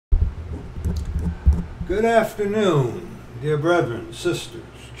Good afternoon, dear brethren, sisters,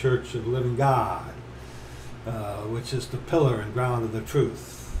 Church of the Living God, which is the pillar and ground of the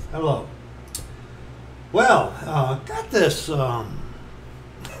truth. Hello. Well, got this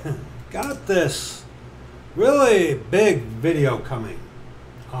really big video coming,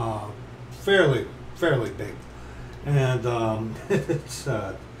 fairly big, and it's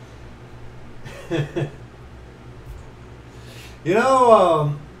you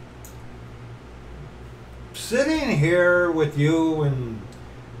know, sitting here with you and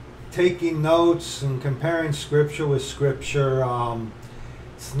taking notes and comparing scripture with scripture,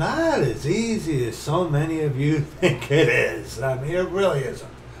 it's not as easy as so many of you think it is. I mean, it really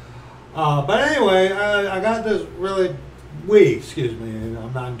isn't. But anyway, I got this excuse me,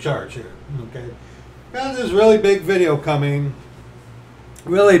 I'm not in charge here, okay? Got this really big video coming,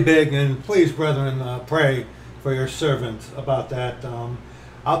 really big, and please, brethren, pray for your servant about that.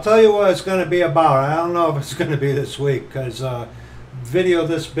 I'll tell you what it's going to be about. I don't know if it's going to be this week, because video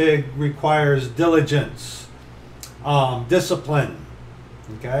this big requires diligence, discipline,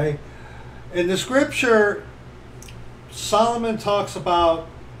 okay? In the scripture, Solomon talks about,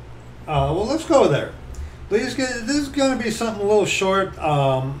 well, let's go there. This is going to be something a little short.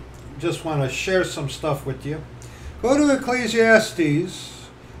 Just want to share some stuff with you. Go to Ecclesiastes.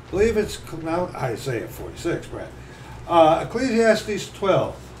 I believe it's now Isaiah 46, Brad. Ecclesiastes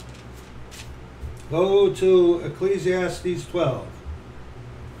 12. Go to Ecclesiastes 12.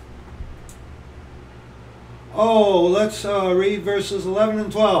 Oh, let's read verses 11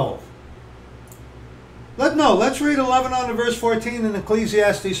 and 12. Let's read 11 on to verse 14 in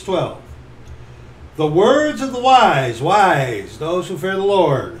Ecclesiastes 12. The words of the wise, those who fear the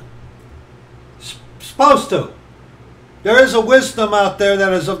Lord. Supposed to. There is a wisdom out there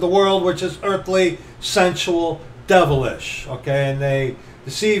that is of the world, which is earthly, sensual, devilish. Okay, and they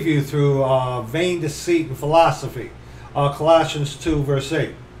deceive you through vain deceit and philosophy. Colossians 2, verse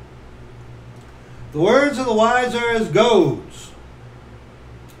 8. The words of the wise are as goads,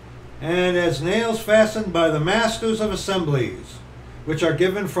 and as nails fastened by the masters of assemblies, which are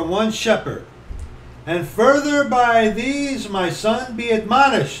given from one shepherd. And further by these, my son, be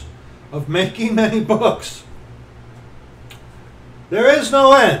admonished of making many books. There is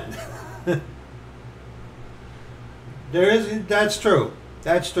no end. That's true.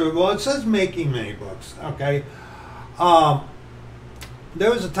 That's true. Well, it says making many books. Okay. There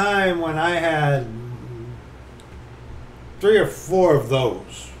was a time when I had 3 or 4 of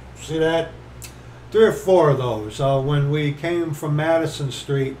those. See that? 3 or 4 of those. When we came from Madison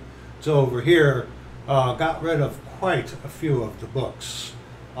Street to over here, got rid of quite a few of the books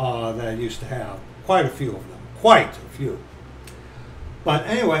that I used to have. Quite a few of them. Quite a few. But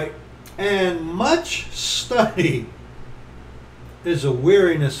anyway, and much study is a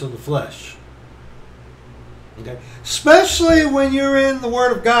weariness of the flesh. Okay? Especially when you're in the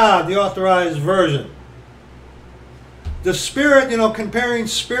Word of God, the authorized version. The Spirit, comparing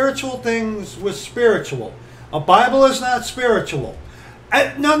spiritual things with spiritual. A Bible is not spiritual.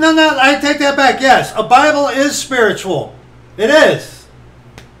 No, I take that back. Yes, a Bible is spiritual. It is.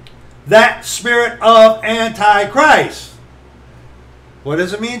 That spirit of Antichrist. What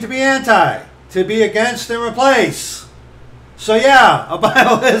does it mean to be anti? To be against and replace. So yeah, a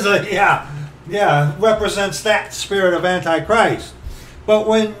Bible is represents that spirit of Antichrist. But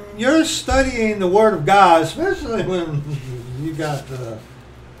when you're studying the Word of God, especially when you got a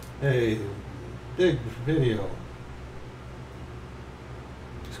big video,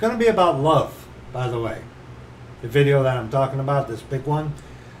 it's going to be about love, by the way. The video that I'm talking about, this big one,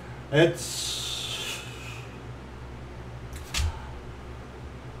 but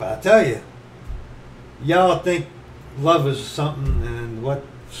I tell you, y'all think love is something, and what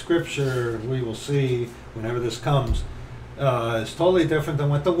scripture we will see whenever this comes is totally different than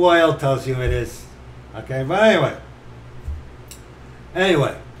what the world tells you it is. Okay, but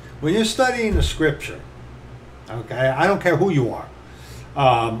anyway, when you're studying the scripture, okay, I don't care who you are.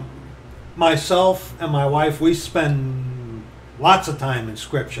 Myself and my wife, we spend lots of time in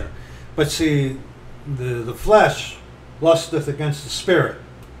scripture. But see, the flesh lusteth against the spirit.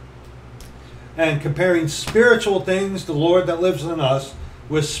 And comparing spiritual things, the Lord that lives in us,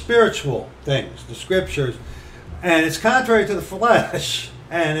 with spiritual things, the scriptures. And it's contrary to the flesh,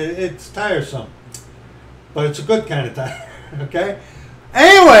 and it's tiresome. But it's a good kind of tire, okay?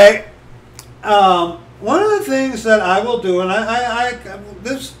 Anyway, one of the things that I will do, and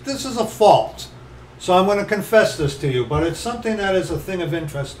this is a fault, so I'm going to confess this to you, but it's something that is a thing of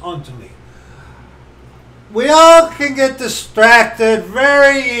interest unto me. We all can get distracted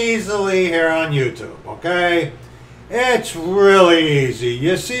very easily here on YouTube, okay? It's really easy.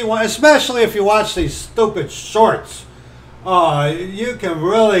 You see, especially if you watch these stupid shorts, you can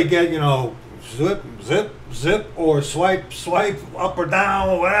really get, you know, zip, zip, zip, or swipe, swipe, up or down,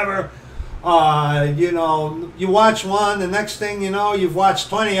 or whatever. You know, you watch one, the next thing you know, you've watched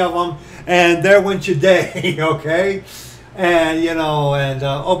 20 of them, and there went your day, okay? And, you know, and,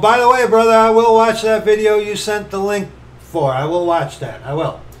 oh, by the way, brother, I will watch that video you sent the link for. I will watch that. I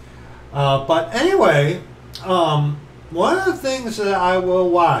will. But anyway, one of the things that I will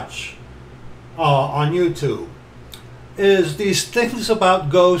watch on YouTube is these things about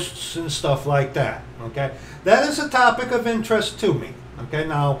ghosts and stuff like that. Okay, that is a topic of interest to me. Okay,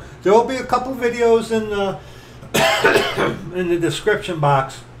 now there will be a couple videos in the in the description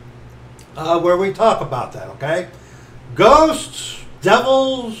box where we talk about that. Okay, ghosts,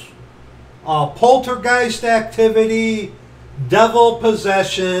 devils, poltergeist activity, devil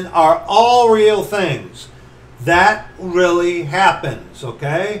possession are all real things. That really happens,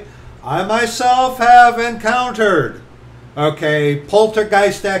 okay? I myself have encountered, okay,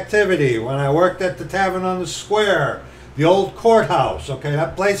 poltergeist activity when I worked at the Tavern on the Square, the old courthouse, okay?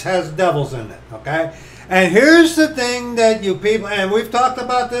 That place has devils in it, okay? And here's the thing that you people, and we've talked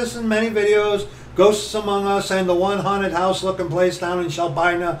about this in many videos, Ghosts Among Us and the one haunted house looking place down in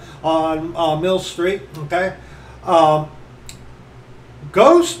Shelbina on Mill Street, okay?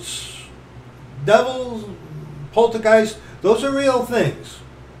 Ghosts, devils, poltergeist, those are real things.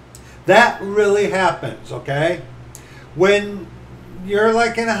 That really happens, okay? When you're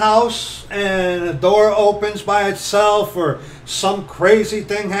like in a house and a door opens by itself, or some crazy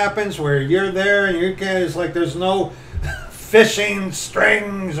thing happens where you're there and you can't, it's like there's no fishing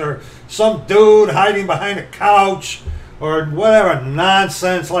strings, or some dude hiding behind a couch, or whatever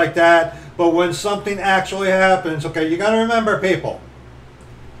nonsense like that. But when something actually happens, okay, you got to remember, people,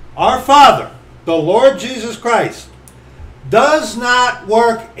 our Father, the Lord Jesus Christ, does not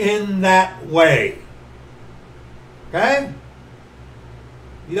work in that way. Okay?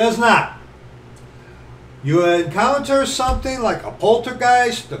 He does not. You encounter something like a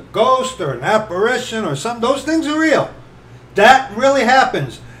poltergeist, a ghost, or an apparition, or something, those things are real. That really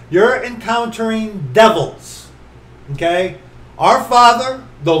happens. You're encountering devils. Okay? Our Father,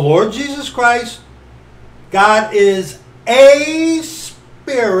 the Lord Jesus Christ, God is a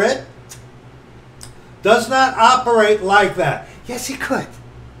spirit, does not operate like that. Yes, he could.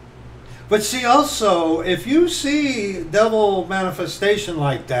 But see, also, if you see devil manifestation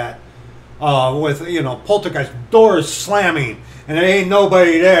like that, with, you know, poltergeist, doors slamming, and there ain't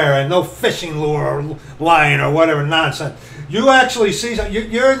nobody there, and no fishing lure or line or whatever nonsense, you actually see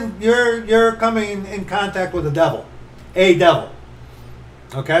you're coming in contact with a devil,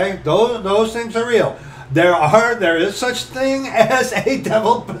 Okay, those things are real. There is such thing as a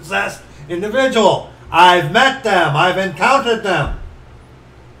devil possessed individual. I've met them. I've encountered them.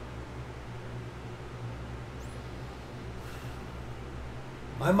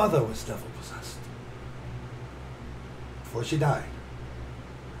 My mother was devil possessed before she died.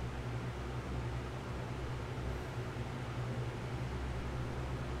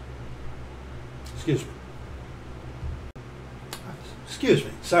 Excuse me. Excuse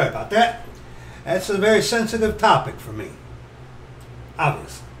me. Sorry about that. That's a very sensitive topic for me.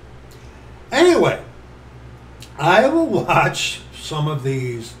 Obviously. Anyway, I will watch some of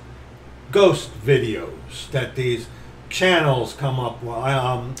these ghost videos that these channels come up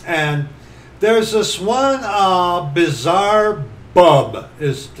with. And there's this one, Bizarre Bub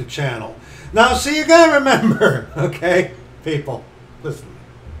is the channel. Now, see, you gotta remember, okay, people, listen to me.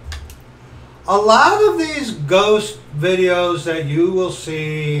 A lot of these ghost videos that you will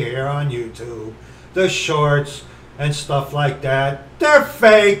see here on YouTube, the shorts and stuff like that, they're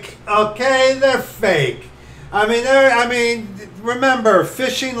fake, okay? They're fake. I mean, remember,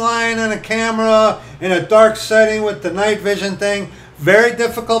 fishing line and a camera in a dark setting with the night vision thing, very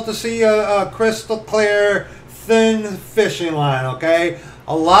difficult to see a crystal clear, thin fishing line, okay?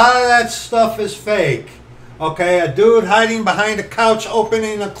 A lot of that stuff is fake, okay? A dude hiding behind a couch,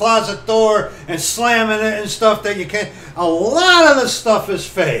 opening a closet door and slamming it and stuff that you can't. A lot of the stuff is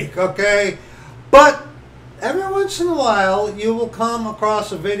fake, okay? But every once in a while, you will come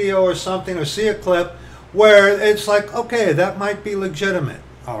across a video or something or see a clip where it's like, okay, that might be legitimate,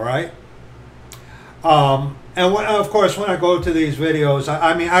 all right? And of course, when I go to these videos,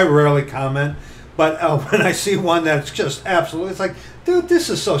 I mean, I rarely comment, but when I see one that's just absolutely, it's like, dude, this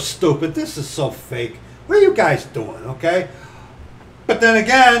is so stupid, this is so fake. What are you guys doing, okay? But then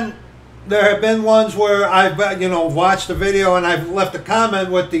again, there have been ones where I've, you know, watched a video and I've left a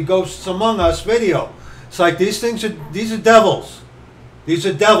comment with the Ghosts Among Us video. It's like, these are devils. These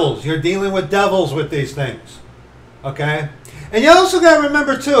are devils. You're dealing with devils with these things. Okay? And you also got to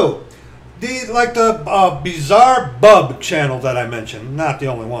remember, too, the Bizarre Bub channel that I mentioned, not the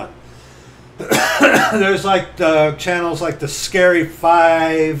only one. There's like the channels like the Scary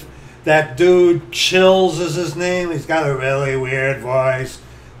Five. That dude Chills is his name. He's got a really weird voice.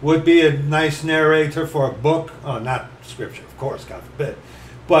 Would be a nice narrator for a book. Not scripture, of course, God forbid.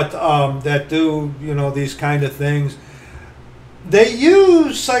 But that do, these kind of things. They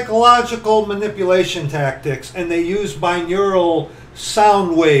use psychological manipulation tactics, and they use binaural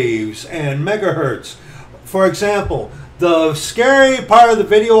sound waves and megahertz. For example, the scary part of the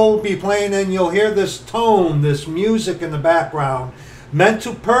video will be playing, and you'll hear this tone, this music in the background, meant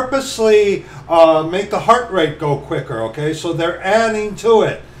to purposely make the heart rate go quicker, okay? So they're adding to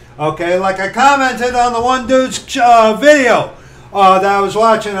it, okay? Like I commented on the one dude's video that I was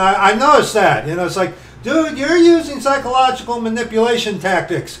watching. I noticed that. It's like, dude, you're using psychological manipulation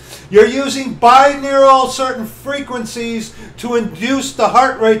tactics. You're using binaural certain frequencies to induce the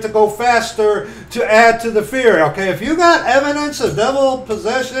heart rate to go faster to add to the fear, okay? If you got evidence of devil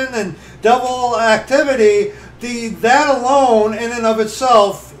possession and devil activity, that alone in and of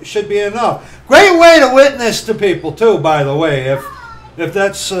itself should be enough. Great way to witness to people too, by the way. If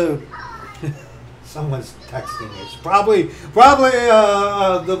that's someone's texting me, it's probably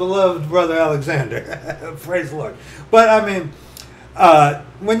the beloved brother Alexander. Praise the Lord. But I mean,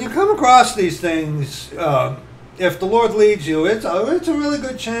 when you come across these things, if the Lord leads you, it's a really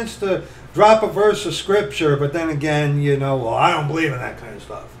good chance to drop a verse of scripture. But then again, well, I don't believe in that kind of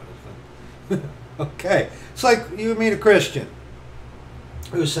stuff. Okay. It's like you meet a Christian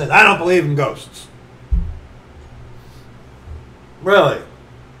who said, I don't believe in ghosts. Really?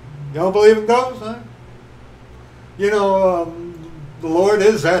 You don't believe in ghosts, huh? The Lord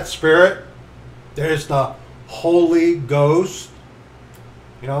is that Spirit. There's the Holy Ghost.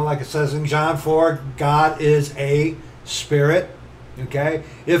 Like it says in John 4, God is a Spirit. Okay?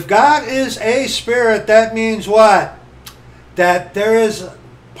 If God is a Spirit, that means what? That there is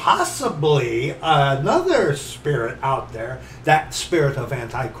possibly another spirit out there, that spirit of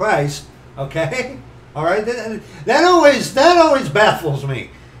Antichrist, okay? All right? That always baffles me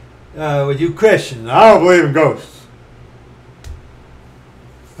with you Christians. I don't believe in ghosts.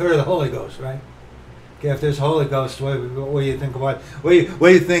 Heard of the Holy Ghost, right? Okay, if there's Holy Ghost, what do you think about? What do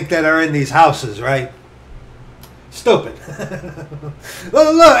you think that are in these houses, right? Stupid.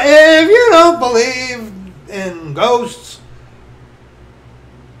 Look, if you don't believe in ghosts,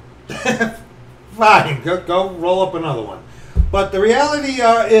 fine, go roll up another one. But the reality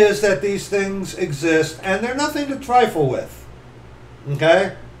is that these things exist, and they're nothing to trifle with.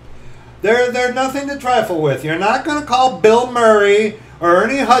 Okay? They're nothing to trifle with. You're not going to call Bill Murray or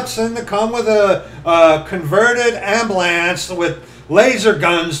Ernie Hudson to come with a converted ambulance with laser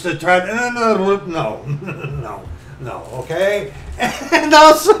guns to try to... No, okay? And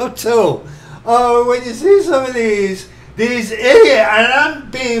also, too, when you see some of these idiots, and I'm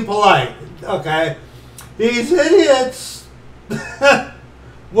being polite, okay? These idiots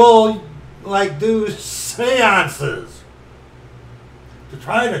will, do seances to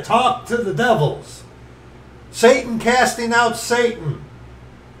try to talk to the devils. Satan casting out Satan.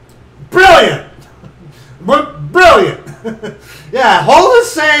 Brilliant! Brilliant! Yeah, hold a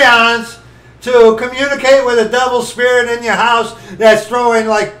seance to communicate with a devil spirit in your house that's throwing,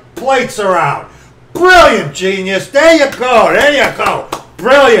 plates around. Brilliant, genius. There you go.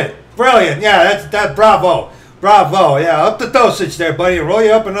 Brilliant. Yeah, that's bravo. Yeah, up the dosage there, buddy. Roll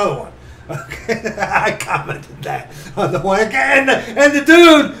you up another one. Okay, I commented that on the one. And the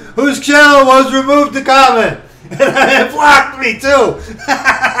dude whose channel was removed to comment. And blocked me, too.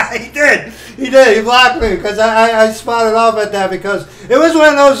 He did. He blocked me because I spotted off at that because it was one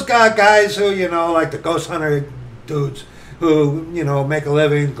of those guys who, like the ghost hunter dudes who, make a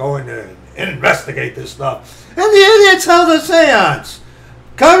living going to investigate this stuff. And the idiots held a seance.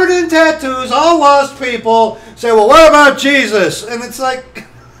 Covered in tattoos, all lost people. Say, well, what about Jesus? And it's like,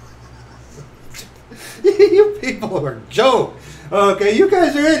 you people are joke. Okay, you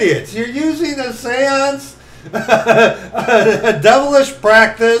guys are idiots. You're using a seance, a devilish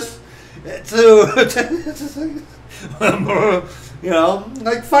practice to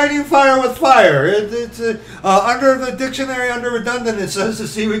like fighting fire with fire. It's under the dictionary, under redundant, it says to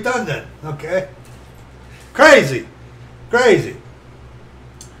see redundant. Okay? Crazy.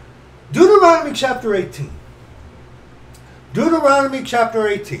 Deuteronomy chapter 18.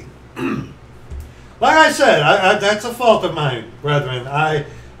 Like I said, that's a fault of mine, brethren. I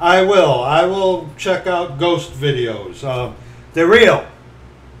will check out ghost videos. They're real.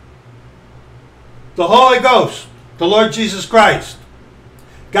 The Holy Ghost, the Lord Jesus Christ.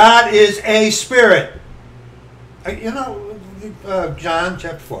 God is a spirit. John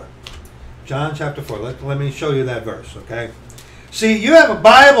chapter 4. John chapter 4. Let me show you that verse, okay? See, you have a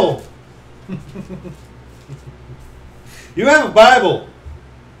Bible. You have a Bible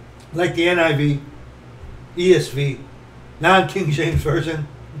like the NIV, ESV, non-King James Version,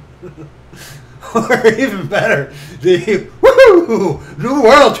 or even better, the New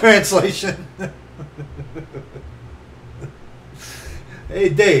World Translation. Hey,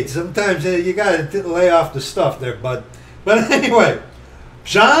 Dave, sometimes you got to lay off the stuff there, bud. But anyway,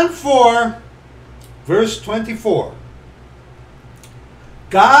 John 4, verse 24.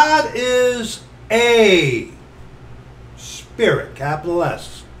 God is a spirit, capital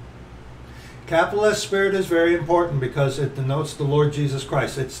S. Capital S Spirit is very important because it denotes the Lord Jesus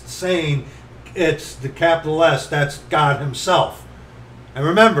Christ. It's saying it's the capital S, that's God himself. And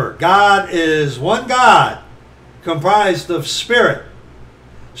remember, God is one God comprised of spirit,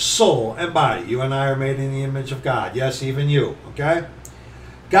 soul, and body. You and I are made in the image of God. Yes, even you, okay?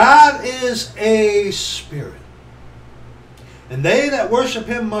 God is a spirit. And they that worship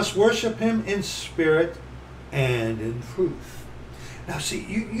him must worship him in spirit and in truth. Now see,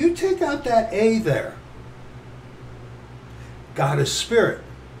 you take out that A there. God is spirit.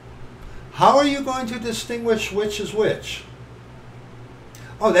 How are you going to distinguish which is which?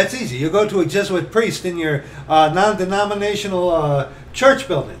 Oh, that's easy. You go to a Jesuit priest in your non-denominational church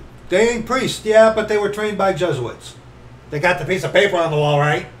building. They ain't priests, yeah, but they were trained by Jesuits. They got the piece of paper on the wall,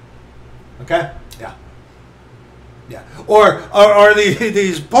 right? Okay? Yeah. Yeah. Or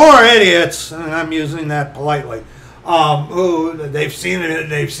these poor idiots, and I'm using that politely, who they've seen it,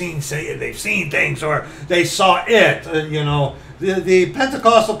 they've seen things, or they saw it. The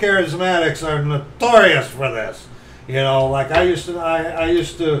Pentecostal charismatics are notorious for this. Like I used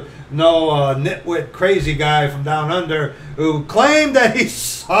to know a nitwit crazy guy from down under who claimed that he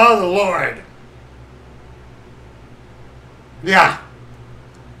saw the Lord. Yeah.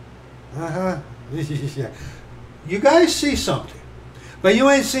 Yeah. You guys see something, but you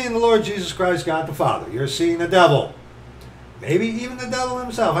ain't seeing the Lord Jesus Christ, God the Father. You're seeing the devil. Maybe even the devil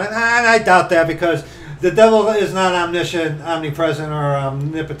himself. And I doubt that, because the devil is not omniscient, omnipresent, or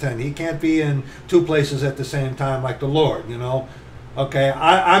omnipotent. He can't be in two places at the same time like the Lord, Okay,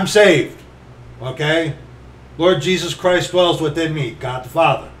 I'm saved. Okay? Lord Jesus Christ dwells within me, God the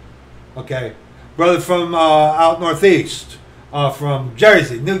Father. Okay? Brother from out northeast, from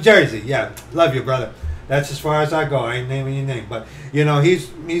Jersey, New Jersey. Yeah, love you, brother. That's as far as I go. I ain't naming your name. But, he's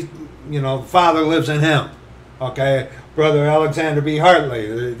Father lives in him. Okay? Brother Alexander B.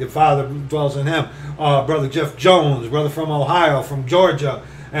 Hartley, the Father dwells in him. Brother Jeff Jones, brother from Ohio, from Georgia,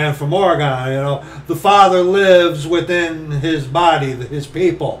 and from Oregon. The Father lives within his body, his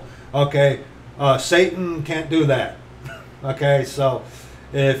people. Okay? Satan can't do that. Okay? So,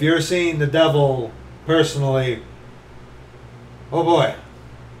 if you're seeing the devil personally, oh boy.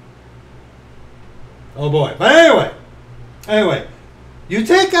 Oh boy. But anyway, you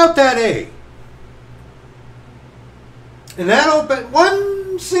take out that A. And that open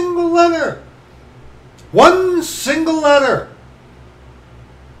one single letter. One single letter.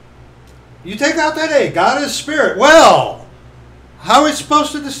 You take out that A. God is spirit. Well, how are we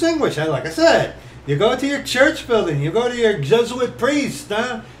supposed to distinguish? Like I said, you go to your church building. You go to your Jesuit priest.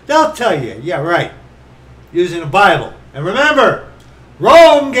 They'll tell you. Yeah, right. Using the Bible. And remember,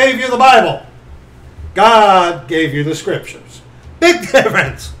 Rome gave you the Bible. God gave you the scriptures. Big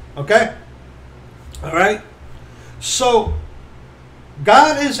difference. Okay? All right? So,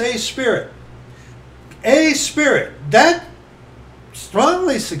 God is a spirit. A spirit. That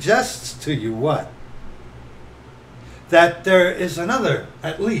strongly suggests to you what? That there is another,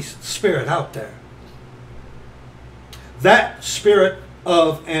 at least, spirit out there. That spirit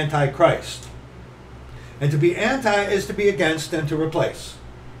of Antichrist. And to be anti is to be against and to replace.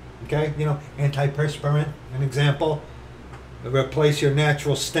 Okay? Antiperspirant, an example. Replace your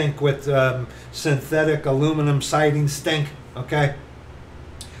natural stink with synthetic aluminum siding stink. Okay?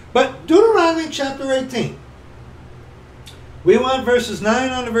 But Deuteronomy chapter 18. We want verses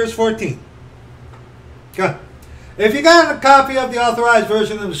 9 on to verse 14. Okay. If you got a copy of the authorized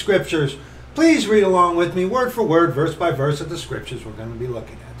version of the scriptures, please read along with me, word for word, verse by verse, of the scriptures we're going to be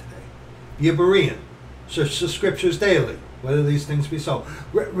looking at today. Be a Berean. Search the scriptures daily, whether these things be so.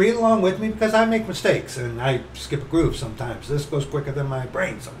 Read along with me, because I make mistakes and I skip a groove sometimes. This goes quicker than my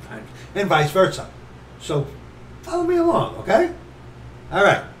brain sometimes, and vice versa. So follow me along, okay? All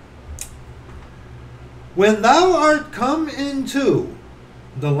right. When thou art come into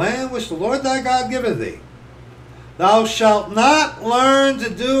the land which the Lord thy God giveth thee, thou shalt not learn to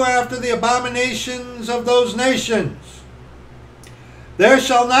do after the abominations of those nations. There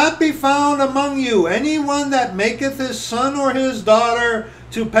shall not be found among you any one that maketh his son or his daughter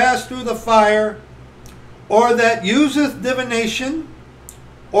to pass through the fire, or that useth divination,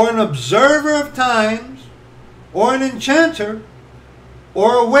 or an observer of times, or an enchanter,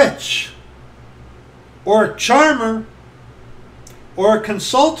 or a witch, or a charmer, or a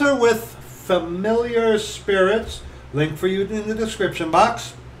consulter with familiar spirits, link for you in the description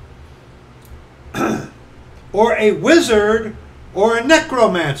box, or a wizard, or a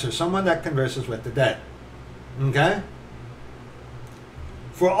necromancer, someone that converses with the dead. Okay?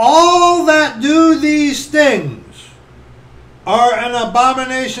 For all that do these things are an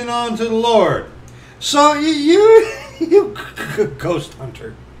abomination unto the Lord. So you ghost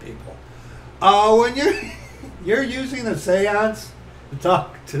hunter people, when you're using a seance to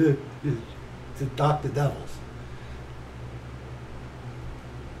talk to devils.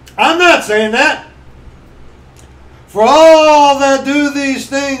 I'm not saying that. For all that do these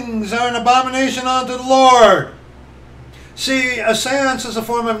things are an abomination unto the Lord. See, a seance is a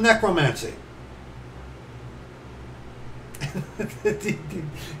form of necromancy.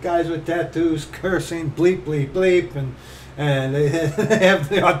 Guys with tattoos cursing, bleep, bleep, bleep, and they have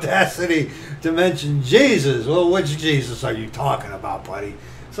the audacity to mention Jesus. Well, which Jesus are you talking about, buddy?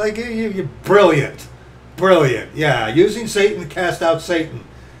 It's like, you're brilliant. Brilliant. Yeah, using Satan to cast out Satan.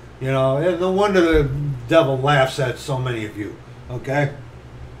 You know, no wonder the devil laughs at so many of you. Okay?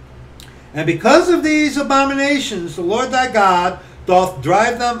 And because of these abominations, the Lord thy God doth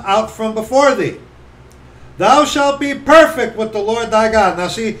drive them out from before thee. Thou shalt be perfect with the Lord thy God. Now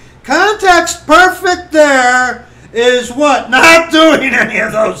see, context perfect there is what? Not doing any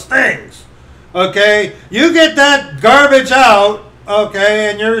of those things. Okay? You get that garbage out, okay,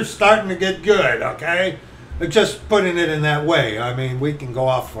 and you're starting to get good, okay? Just putting it in that way. I mean, we can go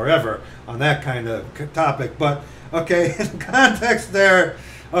off forever on that kind of topic, but okay, in context there,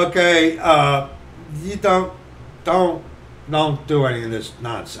 okay, you don't do any of this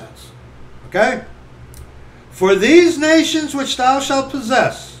nonsense. Okay? For these nations which thou shalt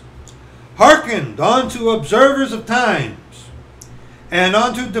possess hearkened unto observers of times and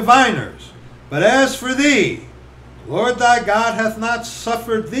unto diviners, but as for thee, the Lord thy God hath not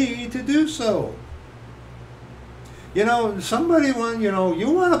suffered thee to do so. You know, somebody you want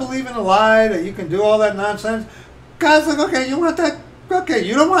to believe in a lie that you can do all that nonsense. God's like, okay, you want that? Okay,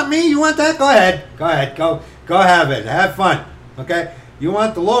 you don't want me? You want that? Go ahead. Go have it. Have fun. Okay? You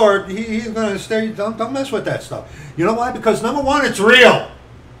want the Lord, He's going to stay. Don't mess with that stuff. You know why? Because number one, it's real.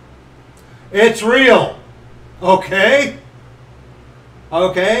 It's real. Okay?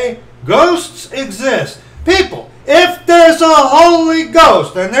 Okay? Ghosts exist. People, if there's a Holy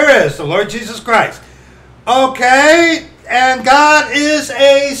Ghost, and there is, the Lord Jesus Christ, okay, and God is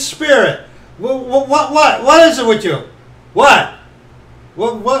a spirit. What is it with you? What?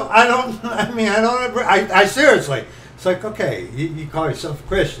 I seriously. It's like, okay, you call yourself a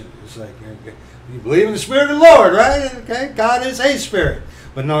Christian. It's like, you believe in the Spirit of the Lord, right? Okay, God is a spirit.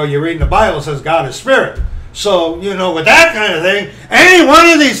 But no, you're reading the Bible, it says God is spirit. So, with that kind of thing, any one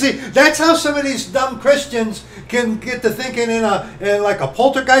of these things, that's how some of these dumb Christians can get to thinking in like a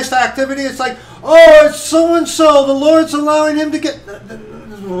poltergeist activity. It's like, oh, it's so-and-so, the Lord's allowing him to get...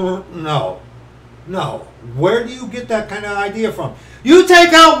 No. Where do you get that kind of idea from? You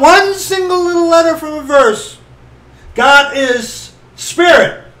take out one single little letter from a verse, God is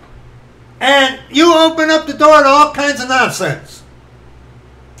spirit, and you open up the door to all kinds of nonsense.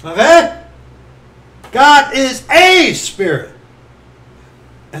 Okay? God is a spirit.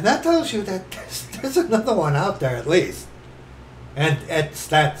 And that tells you that there's another one out there at least. And it's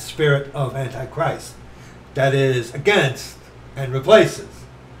that spirit of Antichrist that is against and replaces.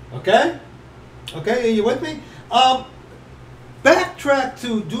 Okay? Okay, are you with me? Backtrack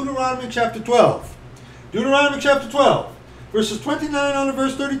to Deuteronomy chapter 12. Deuteronomy chapter 12, verses 29 on to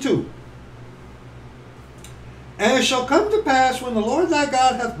verse 32. And it shall come to pass when the Lord thy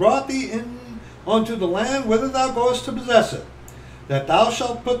God hath brought thee in unto the land whither thou goest to possess it, that thou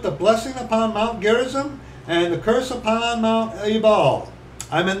shalt put the blessing upon Mount Gerizim and the curse upon Mount Ebal.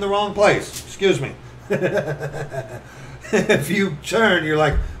 I'm in the wrong place. Excuse me. If you turn, you're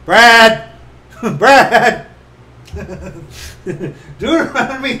like, Brad!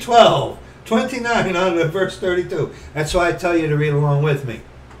 Deuteronomy 12, 29 on to verse 32. That's why I tell you to read along with me.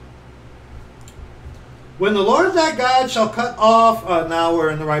 When the Lord thy God shall cut off, now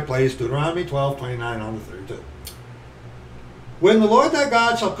we're in the right place, Deuteronomy 12, 29 on to 32. When the Lord thy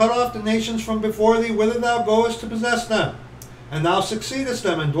God shall cut off the nations from before thee, whither thou goest to possess them, and thou succeedest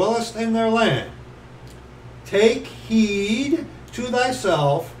them, and dwellest in their land, take heed to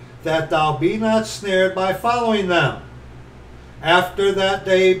thyself that thou be not snared by following them. after that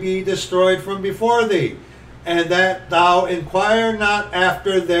they be destroyed from before thee, and that thou inquire not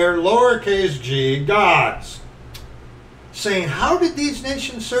after their lowercase g gods, saying, how did these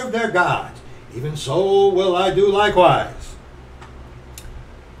nations serve their gods? Even so will I do likewise.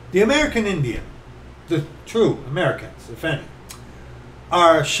 The American Indian, the true Americans, if any,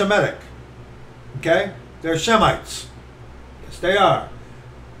 are Shemitic. Okay? They're Shemites. Yes, they are.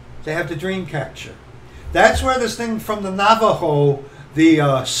 They have the dream catcher. That's where this thing from the Navajo, the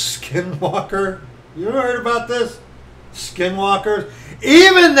skinwalker, you ever heard about this? Skinwalkers?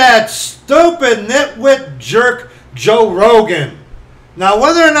 Even that stupid nitwit jerk Joe Rogan. Now,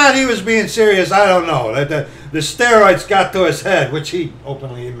 whether or not he was being serious, I don't know. The steroids got to his head, which he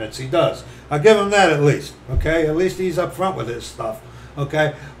openly admits he does. I'll give him that at least. Okay? At least he's up front with his stuff.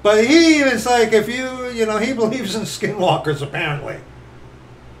 Okay? But he is like, if you know, he believes in skinwalkers, apparently.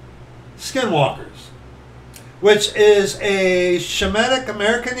 Skinwalkers. Which is a Shemitic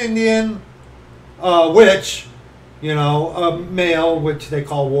American Indian witch, you know, a male, which they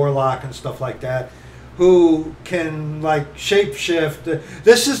call warlock and stuff like that, who can like shapeshift.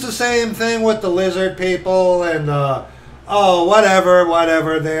 This is the same thing with the lizard people and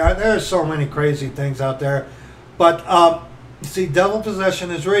whatever they are. There's so many crazy things out there, but see, devil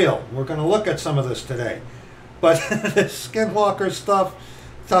possession is real. We're going to look at some of this today, but the skinwalker stuff,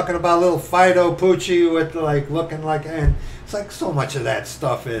 talking about little Fido Pucci with like looking like, and it's like so much of that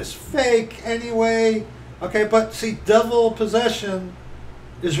stuff is fake anyway. Okay, but see, devil possession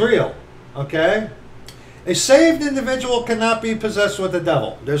is real. Okay, a saved individual cannot be possessed with the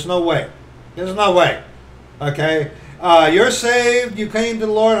devil. There's no way. There's no way. Okay, you're saved. You came to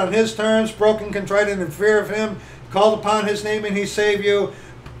the Lord on His terms, broken, contrite, and in fear of Him, called upon His name, and He saved you.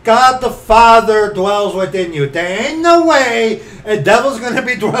 God the Father dwells within you. There ain't no way a devil's going to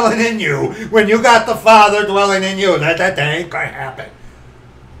be dwelling in you when you got the Father dwelling in you. That ain't going to happen.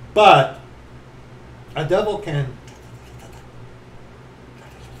 But a devil can.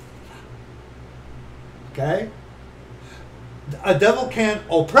 Okay? A devil can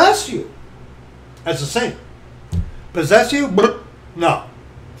oppress you as a saint. Possess you? No.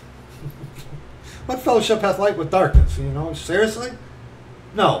 What fellowship hath light with darkness? You know, seriously?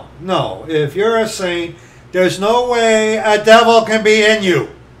 No, no. If you're a saint, there's no way a devil can be in you.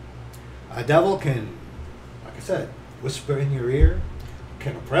 A devil can, like I said, whisper in your ear,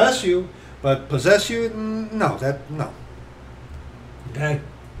 can oppress you, but possess you? No, no. Okay?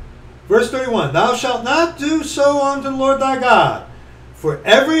 Verse 31, thou shalt not do so unto the Lord thy God, for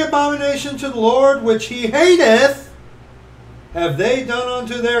every abomination to the Lord which He hateth have they done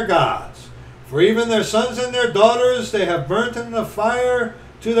unto their gods. For even their sons and their daughters they have burnt in the fire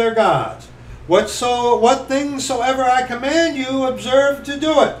to their gods. What things soever I command you, observe to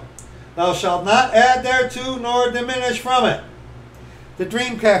do it. Thou shalt not add thereto, nor diminish from it. The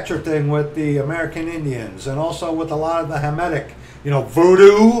dream catcher thing with the American Indians, and also with a lot of the Hamitic, you know,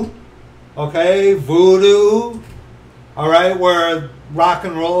 voodoo. Okay, voodoo. All right, where rock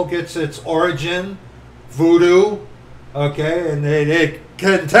and roll gets its origin. Voodoo. Okay, and they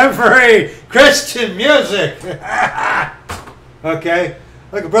contemporary Christian music. Okay,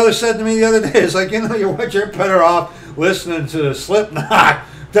 like a brother said to me the other day, it's like, you know, you're better off listening to Slipknot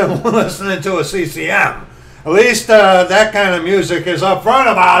than listening to a CCM. At least that kind of music is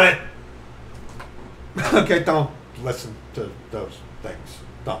upfront about it. Okay, don't listen to those things.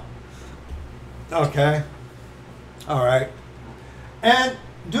 Don't. Okay. All right. And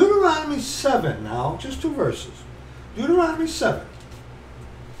Deuteronomy 7 now, just 2 verses. Deuteronomy 7.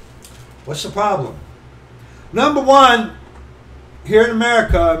 What's the problem? Number one, here in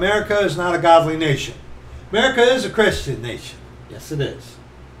America, America is not a godly nation. America is a Christian nation. Yes, it is.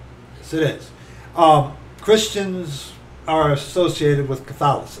 Yes, it is. Christians are associated with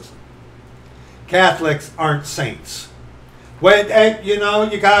Catholicism. Catholics aren't saints. Wait, you know,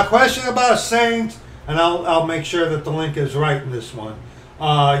 you got a question about a saint, and I'll make sure that the link is right in this one.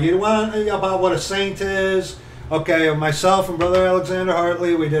 You want about what a saint is? Okay, myself and Brother Alexander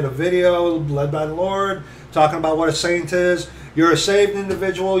Hartley, we did a video led by the Lord talking about what a saint is. You're a saved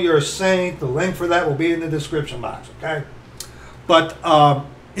individual. You're a saint. The link for that will be in the description box, okay? But,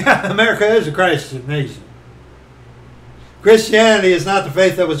 yeah, America is a Christian nation. Christianity is not the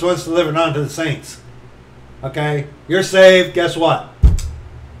faith that was once delivered unto the saints. Okay? You're saved. Guess what?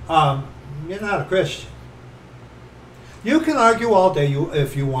 You're not a Christian. You can argue all day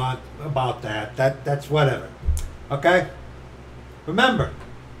if you want about that. That's whatever. Okay? Remember,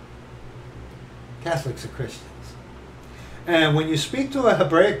 Catholics are Christians. And when you speak to a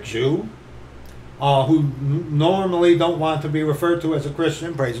Hebraic Jew, who normally don't want to be referred to as a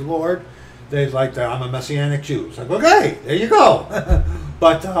Christian, praise the Lord, They like that I'm a Messianic Jew. It's like, okay, there you go.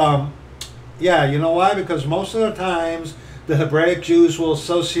 But yeah, you know why? Because most of the times the Hebraic Jews will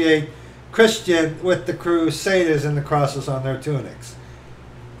associate Christian with the Crusaders and the crosses on their tunics.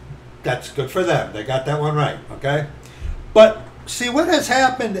 That's good for them. They got that one right, okay? But see, what has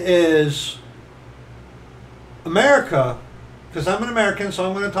happened is America, because I'm an American, so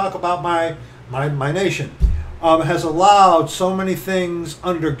I'm going to talk about my nation, has allowed so many things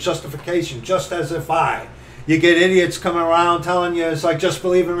under justification, just as if you get idiots coming around telling you it's like just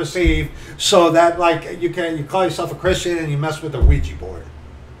believe and receive, so that like you call yourself a Christian and you mess with the Ouija board.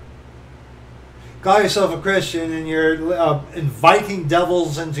 Call yourself a Christian and you're inviting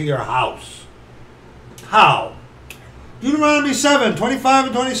devils into your house. How? Deuteronomy 7:25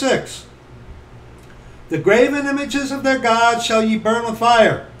 and 26. The graven images of their gods shall ye burn with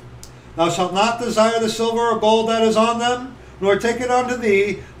fire. Thou shalt not desire the silver or gold that is on them, nor take it unto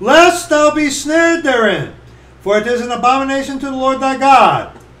thee, lest thou be snared therein. For it is an abomination to the Lord thy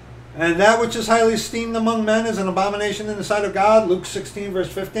God. And that which is highly esteemed among men is an abomination in the sight of God. Luke 16, verse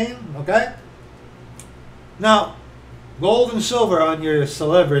 15. Okay? Now, gold and silver on your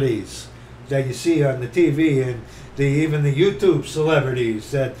celebrities that you see on the TV and even the YouTube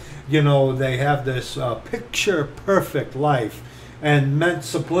celebrities that, you know, they have this picture perfect life and meant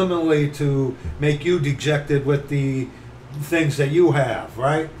subliminally to make you dejected with the things that you have,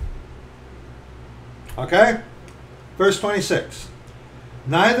 right? Okay? Verse 26.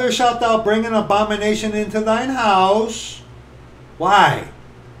 Neither shalt thou bring an abomination into thine house. Why?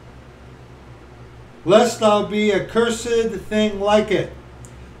 Lest thou be a cursed thing like it.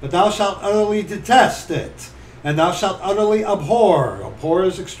 But thou shalt utterly detest it. And thou shalt utterly abhor. Abhor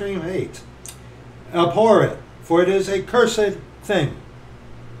is extreme hate. Abhor it. For it is a cursed thing.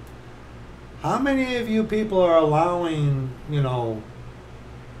 How many of you people are allowing, you know,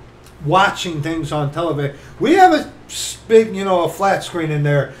 watching things on television? We have a big, you know, a flat screen in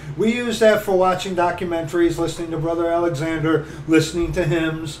there. We use that for watching documentaries, listening to Brother Alexander, listening to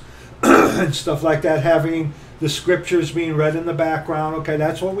hymns, and stuff like that, having the scriptures being read in the background. Okay,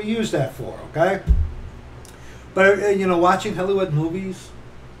 that's what we use that for, okay? But, you know, watching Hollywood movies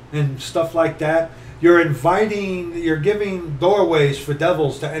and stuff like that, you're giving doorways for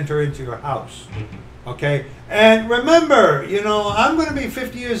devils to enter into your house. Okay? And remember, you know, I'm going to be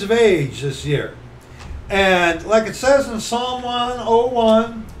 50 years of age this year. And like it says in Psalm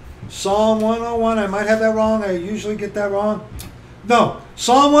 101, I might have that wrong. I usually get that wrong. No,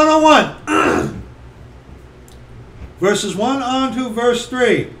 Psalm 101, verses 1 on to verse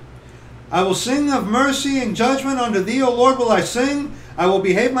 3. I will sing of mercy and judgment unto thee, O Lord, will I sing. I will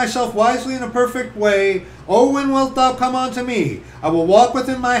behave myself wisely in a perfect way. O when wilt thou come unto me? I will walk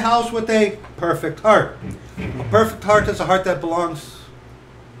within my house with a perfect heart. A perfect heart is a heart that belongs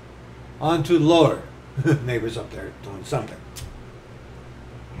unto the Lord. Neighbors up there doing something.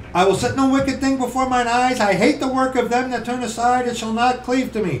 I will set no wicked thing before mine eyes. I hate the work of them that turn aside. It shall not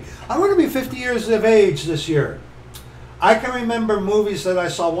cleave to me. I'm going to be 50 years of age this year. I can remember movies that I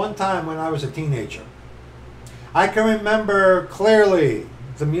saw one time when I was a teenager. I can remember clearly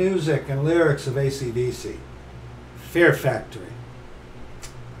the music and lyrics of AC/DC, Fear Factory.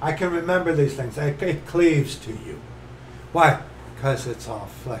 I can remember these things. It cleaves to you. Why? Because it's all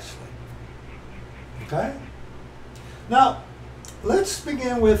fleshly. Okay? Now, let's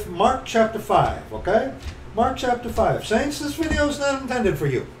begin with Mark chapter 5, okay? Mark chapter 5. Saints, this video is not intended for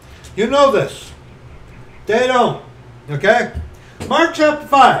you. You know this. They don't. Okay? Mark chapter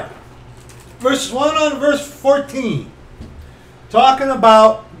 5. Verses 1 on to verse 14. Talking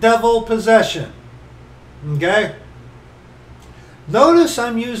about devil possession. Okay? Notice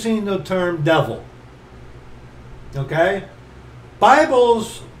I'm using the term devil. Okay?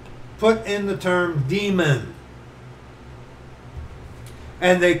 Bibles put in the term demon.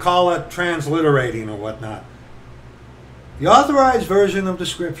 And they call it transliterating or whatnot. The authorized version of the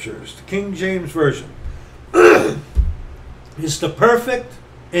scriptures, the King James Version, is the perfect,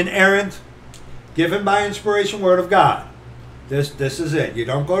 inerrant, given by inspiration word of God. This is it. You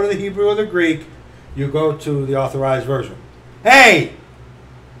don't go to the Hebrew or the Greek. You go to the authorized version. Hey!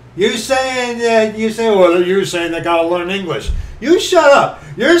 You're saying they got to learn English. You shut up.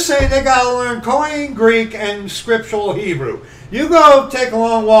 You're saying they got to learn Koine Greek and scriptural Hebrew. You go take a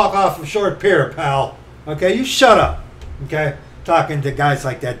long walk off of Short Pier, pal. Okay? You shut up. Okay? Talking to guys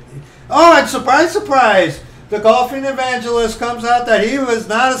like that. Oh, and surprise, surprise. The golfing evangelist comes out that he was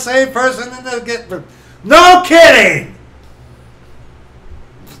not a saved person in the no kidding!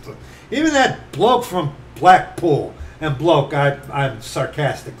 Even that bloke from Blackpool, and bloke, I'm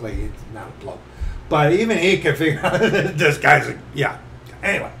sarcastically, not a bloke, but even he can figure out this guy's yeah.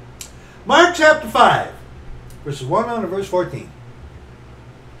 Anyway, Mark chapter 5, verses 1 on to verse 14.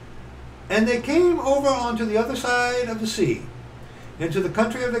 And they came over onto the other side of the sea, into the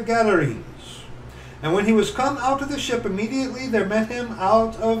country of the Gadarenes. And when he was come out of the ship, immediately there met him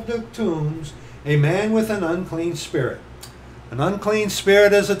out of the tombs a man with an unclean spirit. An unclean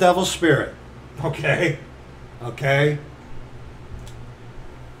spirit is a devil's spirit. Okay? Okay?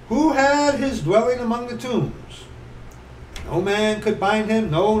 Who had his dwelling among the tombs. No man could bind him,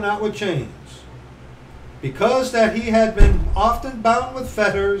 no, not with chains. Because that he had been often bound with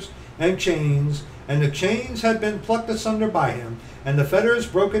fetters and chains, and the chains had been plucked asunder by him, and the fetters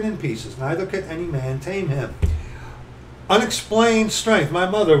broken in pieces, neither could any man tame him. Unexplained strength. My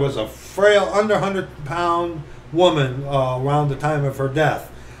mother was a frail, under 100-pound woman around the time of her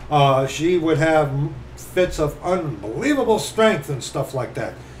death. She would have fits of unbelievable strength and stuff like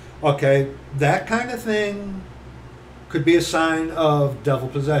that. Okay, that kind of thing could be a sign of devil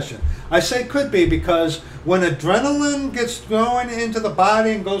possession. I say could be because when adrenaline gets going into the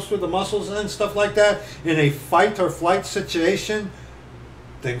body and goes through the muscles and stuff like that, in a fight or flight situation,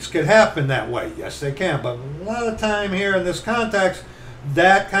 things could happen that way. Yes, they can. But a lot of time here in this context,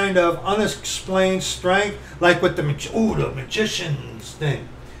 that kind of unexplained strength, like with the magicians thing.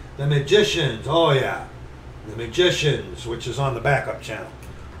 The magicians, oh yeah. The magicians, which is on the backup channel.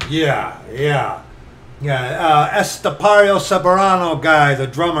 Yeah. Estepario Severano guy, the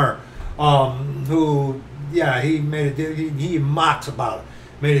drummer, who, yeah, he made a deal, he mocks about it.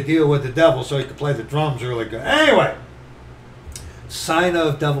 Made a deal with the devil so he could play the drums really good. Anyway, sign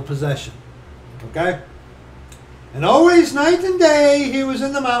of devil possession. Okay? And always night and day he was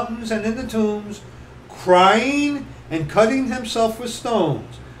in the mountains and in the tombs, crying and cutting himself with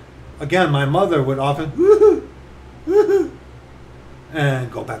stones. Again, my mother would often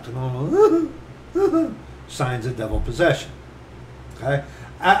and go back to normal. Signs of devil possession. Okay?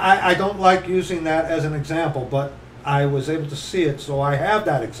 I don't like using that as an example, but I was able to see it, so I have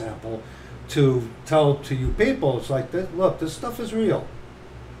that example to tell to you people. It's like, this, look, this stuff is real.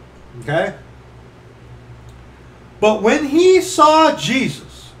 Okay? But when he saw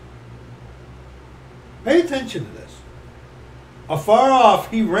Jesus, pay attention to this. Afar off,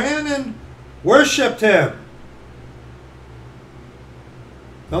 he ran and worshipped him.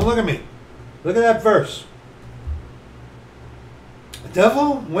 Don't look at me. Look at that verse. The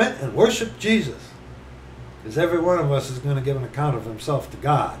devil went and worshipped Jesus. Because every one of us is going to give an account of himself to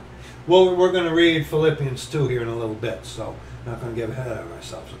God. Well, we're going to read Philippians 2 here in a little bit, so I'm not going to get ahead of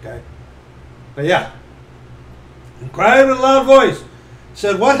ourselves, okay? But yeah. And cried with a loud voice,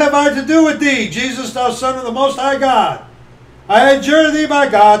 said, What have I to do with thee, Jesus, thou Son of the Most High God? I adjure thee by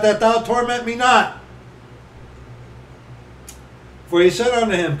God that thou torment me not. For he said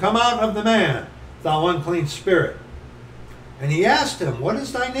unto him, Come out of the man, thou unclean spirit. And he asked him, What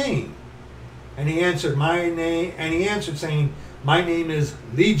is thy name? And he answered, saying, My name is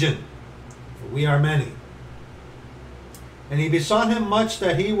Legion, for we are many. And he besought him much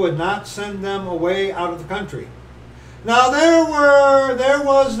that he would not send them away out of the country. Now there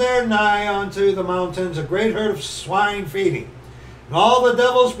was there nigh unto the mountains a great herd of swine feeding. And all the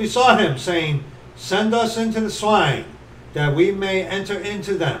devils besought him, saying, Send us into the swine, that we may enter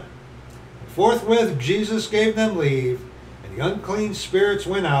into them. And forthwith Jesus gave them leave, and the unclean spirits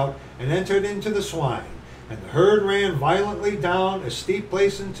went out and entered into the swine. And the herd ran violently down a steep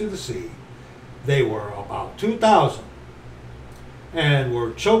place into the sea. They were about 2,000, and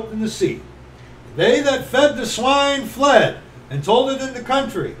were choked in the sea. They that fed the swine fled, and told it in the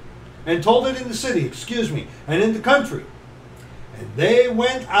country, and told it in the city, and in the country. And they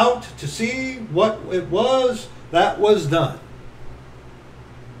went out to see what it was that was done.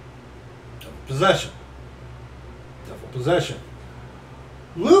 Devil possession. Devil possession.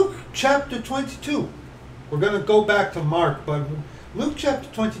 Luke chapter 22. We're going to go back to Mark, but Luke chapter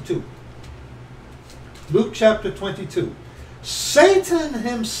 22. Luke chapter 22. Satan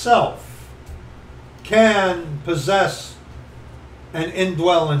himself can possess and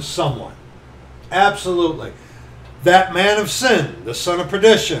indwell in someone. Absolutely. That man of sin, the son of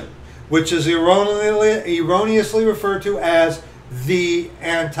perdition, which is erroneously referred to as the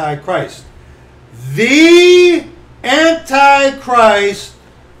Antichrist. The Antichrist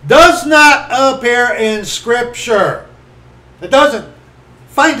does not appear in Scripture. It doesn't.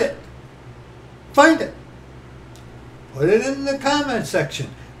 Find it. Find it. Put it in the comment section.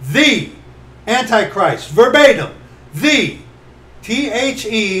 The Antichrist. Verbatim. The.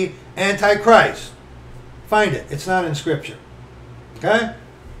 T-H-E. Antichrist. Find it. It's not in Scripture. Okay?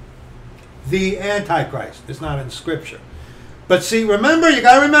 The Antichrist. It's not in Scripture. But see, remember, you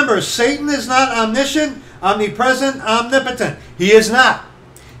got to remember, Satan is not omniscient, omnipresent, omnipotent. He is not.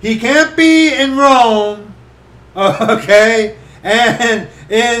 He can't be in Rome, okay, and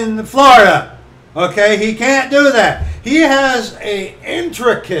in Florida, okay? He can't do that. He has an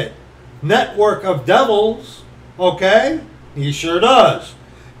intricate network of devils, okay? He sure does.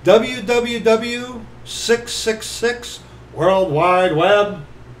 www.666 World Wide Web,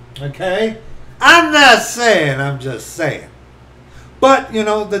 okay? I'm not saying, I'm just saying. But, you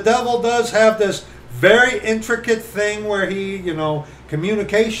know, the devil does have this very intricate thing where he, you know,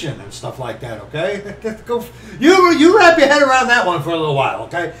 communication and stuff like that, okay? You wrap your head around that one for a little while,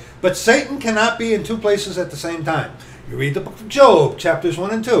 okay? But Satan cannot be in two places at the same time. You read the book of Job, chapters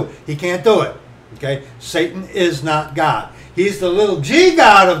 1 and 2. He can't do it, okay? Satan is not God. He's the little g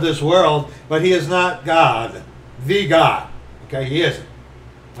god of this world, but he is not God, the God, okay? He isn't,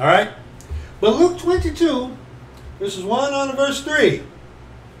 all right? But Luke 22, verses 1 on to verse 3.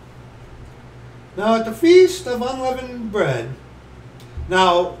 Now at the feast of unleavened bread,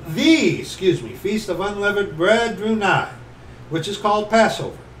 feast of unleavened bread drew nigh, which is called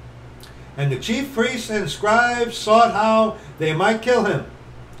Passover. And the chief priests and scribes sought how they might kill him,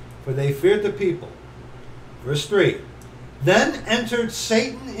 for they feared the people. Verse 3. Then entered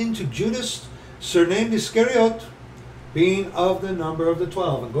Satan into Judas, surnamed Iscariot, being of the number of the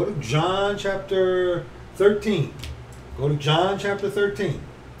 12. And go to John chapter 13. Go to John chapter 13,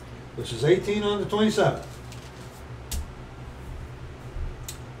 which is 18 on to 27.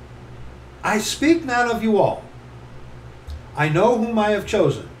 I speak not of you all. I know whom I have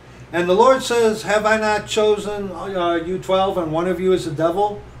chosen. And the Lord says, have I not chosen you 12, and one of you is the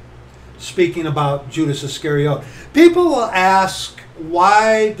devil? Speaking about Judas Iscariot. People will ask,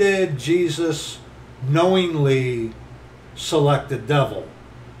 why did Jesus knowingly select the devil?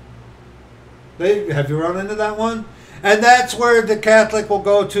 Have you run into that one? And that's where the Catholic will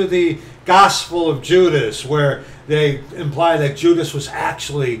go to the Gospel of Judas, where they imply that Judas was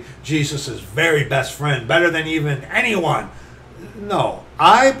actually Jesus' very best friend, better than even anyone. No,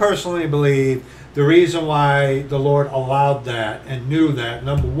 I personally believe the reason why the Lord allowed that and knew that,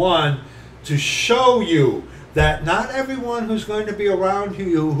 number one, to show you that not everyone who's going to be around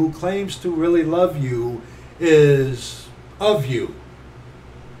you who claims to really love you is of you.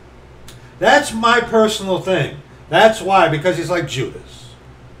 That's my personal thing. That's why, because he's like Judas.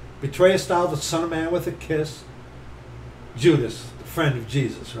 Betrayest thou the Son of Man with a kiss? Judas, the friend of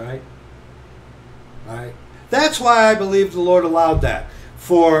Jesus, right? Right? That's why I believe the Lord allowed that.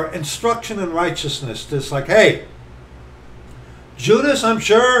 For instruction in righteousness. Just like, hey, Judas, I'm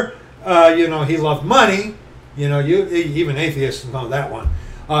sure, he loved money. Even atheists know that one.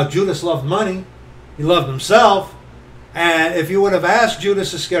 Judas loved money. He loved himself. And if you would have asked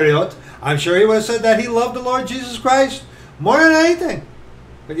Judas Iscariot, I'm sure he would have said that he loved the Lord Jesus Christ more than anything.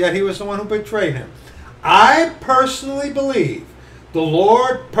 But yet he was the one who betrayed him. I personally believe the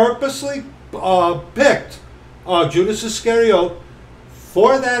Lord purposely picked Judas Iscariot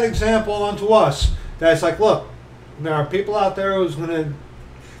for that example unto us. That's like, look, there are people out there who's going to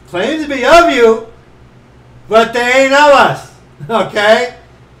claim to be of you, but they ain't of us. Okay?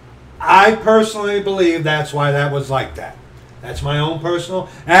 I personally believe that's why that was like that. That's my own personal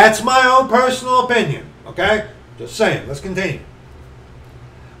opinion. Okay? Just saying. Let's continue.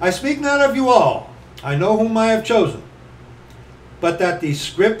 I speak not of you all. I know whom I have chosen. But that the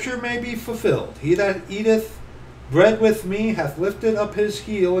scripture may be fulfilled. He that eateth bread with me hath lifted up his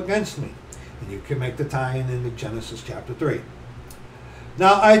heel against me. And you can make the tie-in into Genesis chapter 3.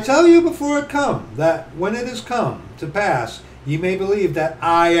 Now I tell you before it come, that when it is come to pass, ye may believe that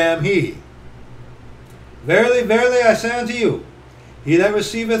I am he. Verily, verily, I say unto you, he that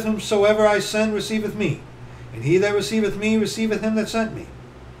receiveth whomsoever I send receiveth me, and he that receiveth me receiveth him that sent me.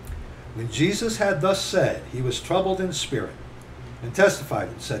 When Jesus had thus said, he was troubled in spirit, and testified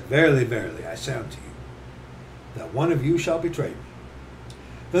and said, Verily, verily, I say unto you, that one of you shall betray me.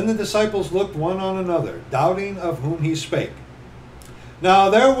 Then the disciples looked one on another, doubting of whom he spake. Now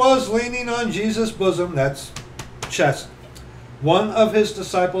there was leaning on Jesus' bosom, that's chest, one of his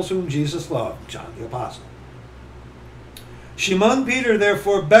disciples whom Jesus loved, John the Apostle. Shimon Peter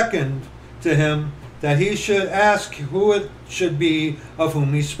therefore beckoned to him that he should ask who it should be of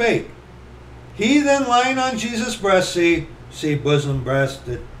whom he spake. He then lying on Jesus' breast, see bosom, breast,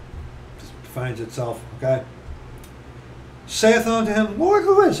 it defines itself, okay? Saith unto him, Lord,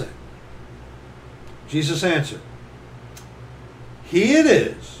 who is it? Jesus answered, He it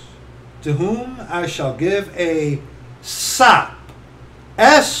is to whom I shall give a sop,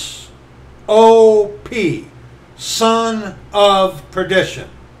 S-O-P, son of perdition.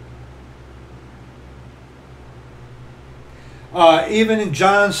 Even in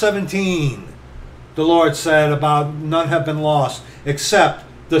John 17, the Lord said about none have been lost except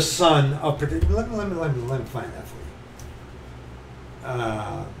the son of perdition. Let me find that for you.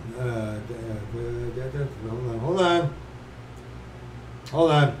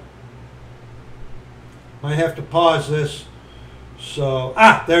 Hold on. Might have to pause this. So,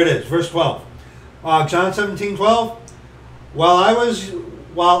 there it is, verse 12. John 17:12. While I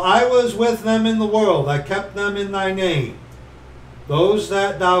was with them in the world, I kept them in thy name. Those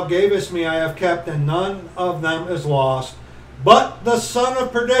that thou gavest me I have kept, and none of them is lost, but the son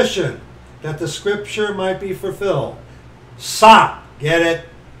of perdition, that the scripture might be fulfilled. Sop, get it?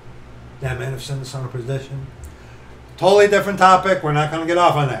 That man have sinned, the son of perdition. Totally different topic. We're not going to get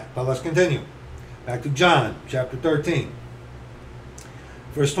off on that, but let's continue. Back to John, chapter 13.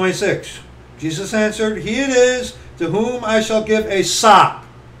 Verse 26. Jesus answered, He it is to whom I shall give a sop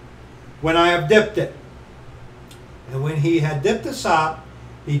when I have dipped it. And when he had dipped the sop,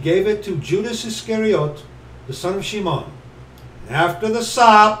 he gave it to Judas Iscariot, the son of Shimon. And after the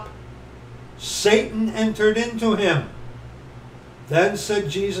sop, Satan entered into him. Then said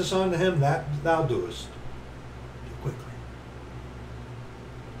Jesus unto him, That thou doest, do quickly.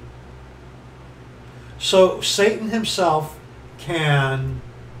 So Satan himself can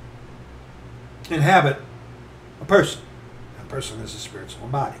inhabit a person. A person is a spirit, soul,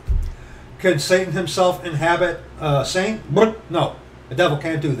 and body. Can Satan himself inhabit a saint? No. The devil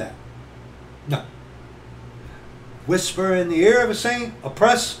can't do that. No. Whisper in the ear of a saint,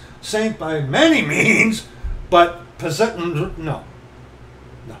 oppress saint by many means, but possess, no. No.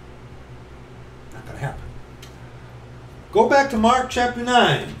 Not going to happen. Go back to Mark chapter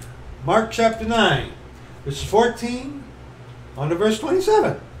 9. Mark chapter 9, verse 14 on to verse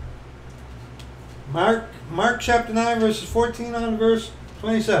 27. Mark chapter 9, verses 14 on to verse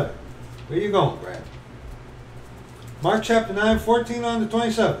 27. Where you going, Brad? Mark chapter 9, 14 on to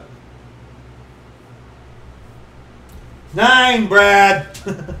 27. 9, Brad.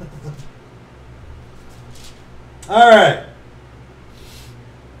 All right.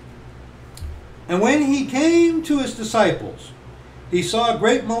 And when he came to his disciples, he saw a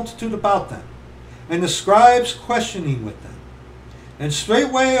great multitude about them, and the scribes questioning with them. And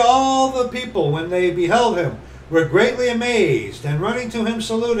straightway all the people, when they beheld him, were greatly amazed, and running to him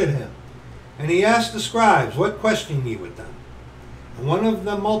saluted him. And he asked the scribes, What question ye with them? And one of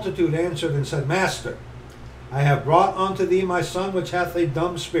the multitude answered and said, Master, I have brought unto thee my son, which hath a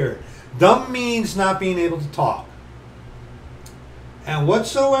dumb spirit. Dumb means not being able to talk. And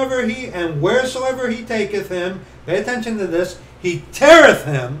wheresoever he taketh him, pay attention to this, he teareth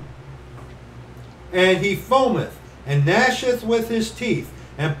him, and he foameth, and gnasheth with his teeth,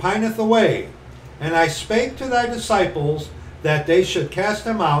 and pineth away. And I spake to thy disciples that they should cast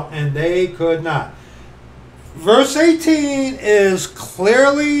him out, and they could not. Verse 18 is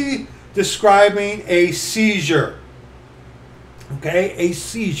clearly describing a seizure. Okay, a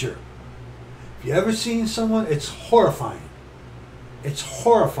seizure. If you ever seen someone, it's horrifying. It's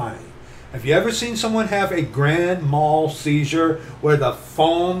horrifying. Have you ever seen someone have a grand mal seizure where the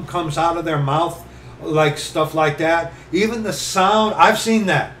foam comes out of their mouth, like stuff like that? Even the sound, I've seen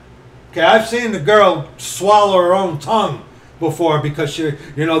that. Okay, I've seen the girl swallow her own tongue before because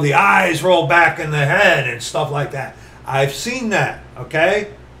the eyes roll back in the head and stuff like that. I've seen that,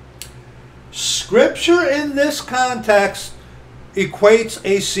 okay? Scripture in this context equates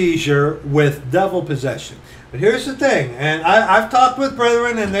a seizure with devil possession. But here's the thing, and I've talked with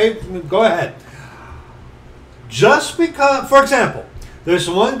brethren, and they go ahead. Just because, for example, there's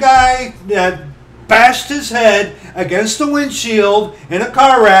one guy that bashed his head against the windshield in a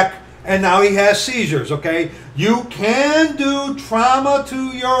car wreck, and now he has seizures, okay? You can do trauma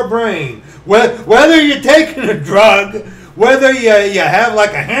to your brain. Whether you're taking a drug, whether you have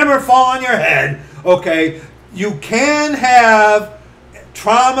like a hammer fall on your head, okay, you can have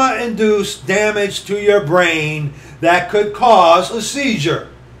trauma-induced damage to your brain that could cause a seizure,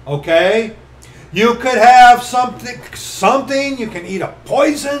 okay? You could have something, you can eat a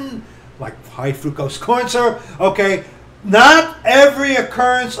poison, like high fructose corn syrup, okay? Not every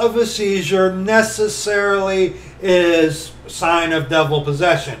occurrence of a seizure necessarily is a sign of devil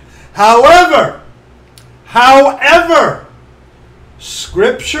possession. However,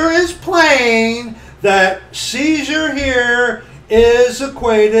 Scripture is plain that seizure here is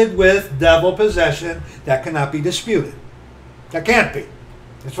equated with devil possession. That cannot be disputed. That can't be.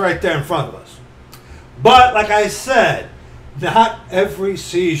 It's right there in front of us. But like I said, not every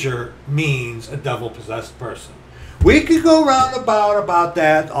seizure means a devil-possessed person. We could go round about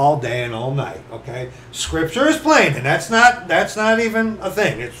that all day and all night, okay? Scripture is plain, and that's not even a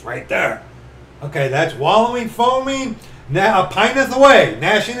thing. It's right there. Okay, that's wallowing, foaming, pineth away,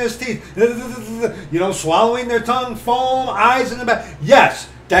 gnashing his teeth, swallowing their tongue, foam, eyes in the back. Yes,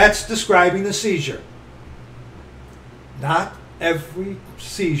 That's describing a seizure. Not every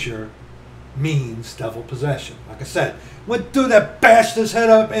seizure means devil possession. Like I said, what dude that bashed his head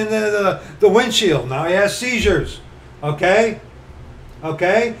up in the windshield? Now he has seizures. Okay?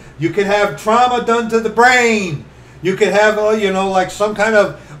 Okay? You could have trauma done to the brain. You could have, like some kind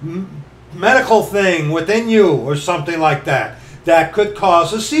of medical thing within you or something like that that could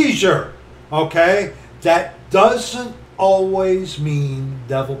cause a seizure. Okay? That doesn't always mean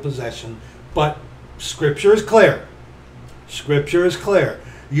devil possession, but Scripture is clear. Scripture is clear.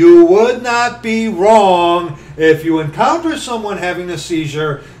 You would not be wrong if you encounter someone having a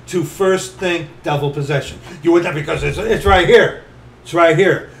seizure to first think devil possession. You would not, because it's right here. It's right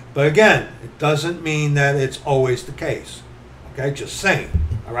here. But again, it doesn't mean that it's always the case. Okay, just saying.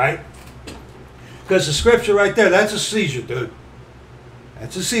 All right? Because the Scripture right there, that's a seizure, dude.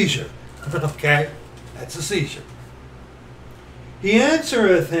 That's a seizure. Okay? That's a seizure. He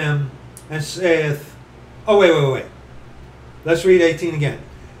answereth him and saith, oh, wait. Let's read 18 again.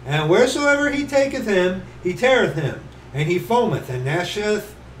 And wheresoever he taketh him, he teareth him, and he foameth, and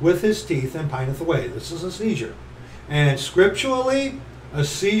gnasheth with his teeth, and pineth away. This is a seizure. And scripturally, a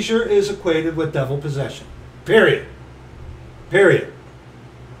seizure is equated with devil possession. Period. Period.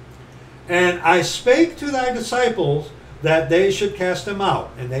 And I spake to thy disciples that they should cast him out,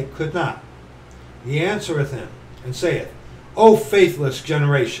 and they could not. He answereth him, and saith, O faithless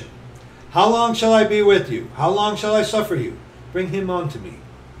generation, how long shall I be with you? How long shall I suffer you? Bring him unto me.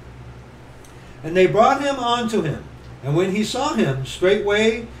 And they brought him unto him. And when he saw him,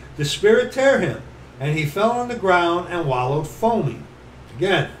 straightway the spirit tear him, and he fell on the ground and wallowed foaming.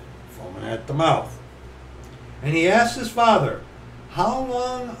 Again, foaming at the mouth. And he asked his father, How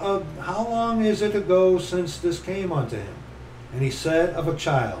long is it ago since this came unto him? And he said, Of a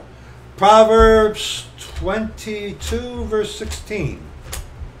child. Proverbs 22, verse 16.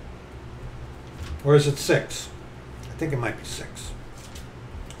 Or is it 6? I think it might be 6.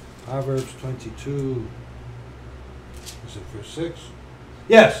 Proverbs 22. Is it verse 6?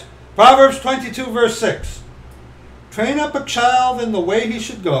 Yes. Proverbs 22, verse 6. Train up a child in the way he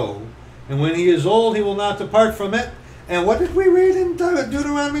should go, and when he is old, he will not depart from it. And what did we read in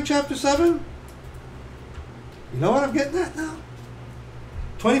Deuteronomy chapter 7? You know what I'm getting at now?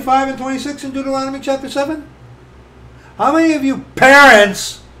 25 and 26 in Deuteronomy chapter 7? How many of you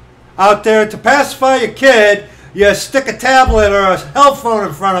parents out there, to pacify your kid, you stick a tablet or a cell phone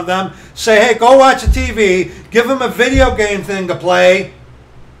in front of them, say, hey, go watch a TV, give them a video game thing to play.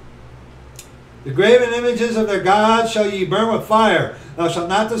 The graven images of their gods shall ye burn with fire. Thou shalt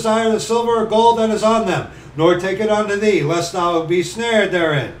not desire the silver or gold that is on them, nor take it unto thee, lest thou be snared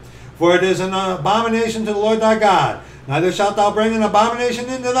therein. For it is an abomination to the Lord thy God. Neither shalt thou bring an abomination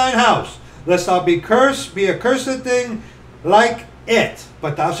into thine house, lest thou be a cursed thing like it.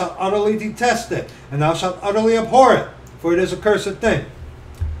 But thou shalt utterly detest it, and thou shalt utterly abhor it, for it is a cursed thing.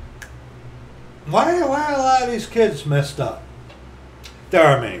 Why are a lot of these kids messed up? There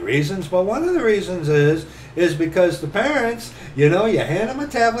are many reasons, but one of the reasons is because the parents, you hand them a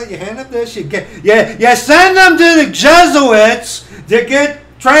tablet, you hand them this, you send them to the Jesuits to get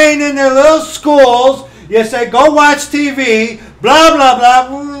trained in their little schools. You say, go watch TV, blah, blah, blah.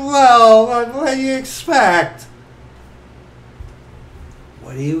 Well, what do you expect?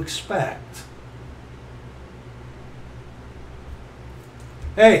 What do you expect?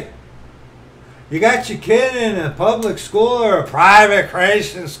 Hey, you got your kid in a public school or a private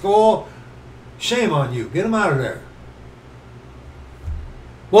Christian school? Shame on you. Get him out of there.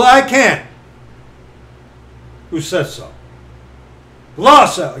 Well, I can't. Who says so? The law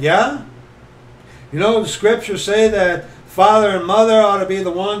says, yeah? The scriptures say that father and mother ought to be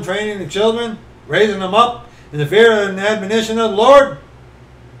the one training the children, raising them up in the fear and admonition of the Lord.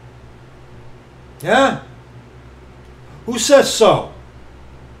 Yeah? Who says so?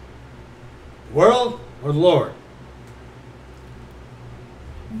 The world or the Lord?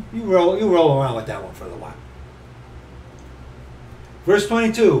 You roll around with that one for a while. Verse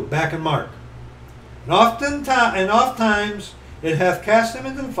 22, back in Mark. And oftentimes it hath cast him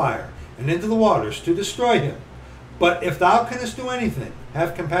into the fire and into the waters to destroy him. But if thou canst do anything,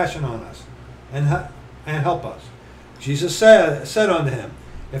 have compassion on us and help us. Jesus said unto him,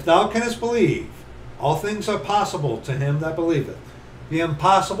 If thou canst believe, all things are possible to him that believeth. The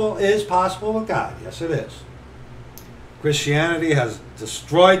impossible is possible with God. Yes, it is. Christianity has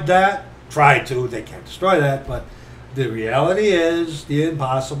destroyed that. Tried to. They can't destroy that. But the reality is the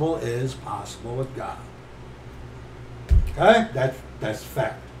impossible is possible with God. Okay? That's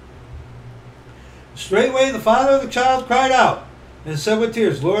fact. Straightway the father of the child cried out and said with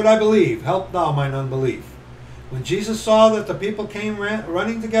tears, Lord, I believe. Help thou mine unbelief. When Jesus saw that the people came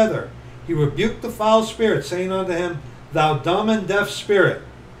running together, he rebuked the foul spirit, saying unto him, Thou dumb and deaf spirit,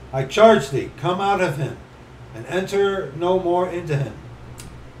 I charge thee, come out of him, and enter no more into him.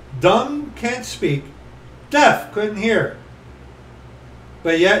 Dumb can't speak, deaf couldn't hear.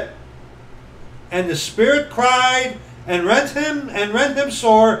 But yet, and the spirit cried and rent him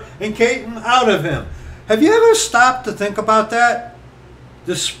sore, and came out of him. Have you ever stopped to think about that?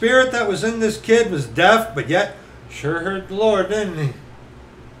 The spirit that was in this kid was deaf, but yet sure heard the Lord, didn't he?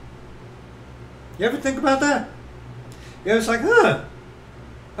 You ever think about that? It was like,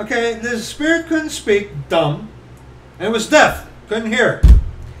 okay, the spirit couldn't speak, dumb, and it was deaf, couldn't hear.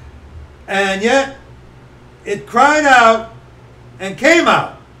 And yet, it cried out and came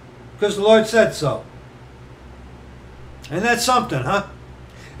out, because the Lord said so. And that's something, huh?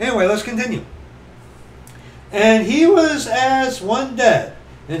 Anyway, let's continue. And he was as one dead,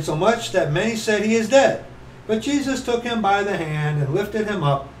 insomuch that many said he is dead. But Jesus took him by the hand and lifted him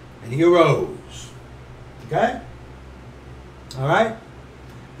up, and he arose. Okay? All right?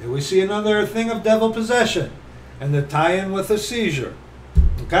 Here we see another thing of devil possession, and the tie-in with a seizure.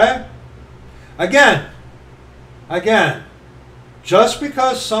 Okay? Again, just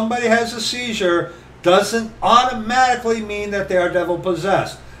because somebody has a seizure doesn't automatically mean that they are devil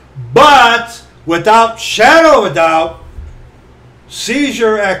possessed. But without shadow of a doubt,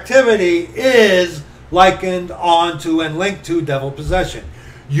 seizure activity is likened onto and linked to devil possession.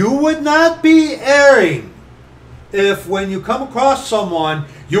 You would not be erring if when you come across someone,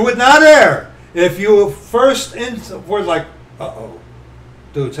 you would not err if you first were like, uh-oh,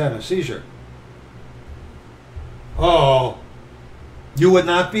 dude's having a seizure. Uh-oh. You would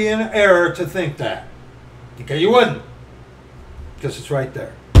not be in error to think that. Okay, you wouldn't. Because it's right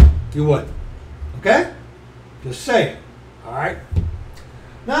there. You wouldn't. Okay? Just say it. Alright?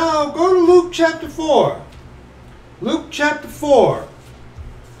 Now, go to Luke chapter 4. Luke chapter 4.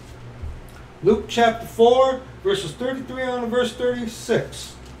 Luke chapter 4, verses 33 on to verse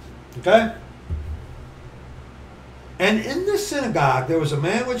 36. Okay? And in the synagogue there was a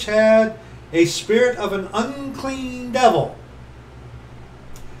man which had a spirit of an unclean devil,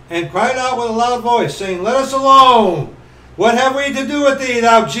 and cried out with a loud voice, saying, Let us alone! What have we to do with thee,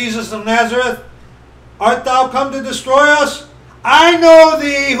 thou Jesus of Nazareth? Art thou come to destroy us? I know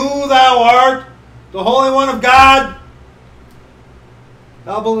thee who thou art, the Holy One of God.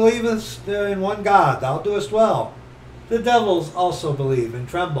 Thou believest in one God, thou doest well. The devils also believe and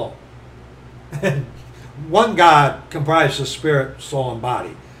tremble. And one God comprises spirit, soul, and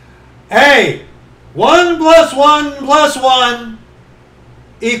body. Hey, 1 plus 1 plus 1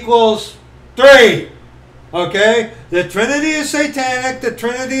 equals 3. Okay? The Trinity is satanic. The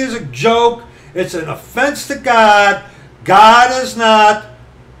Trinity is a joke. It's an offense to God. God is not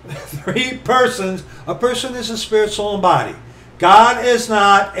 3 persons. A person is a spirit, soul, and body. God is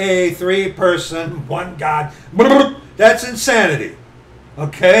not a 3-person, one God. That's insanity.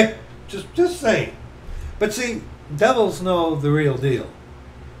 Okay? Just saying. But see, devils know the real deal.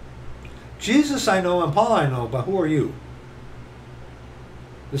 Jesus I know and Paul I know, but who are you?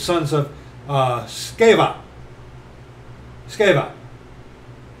 The sons of Sceva. Sceva.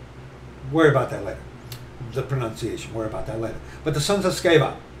 Worry about that later. The pronunciation. Worry about that later. But the sons of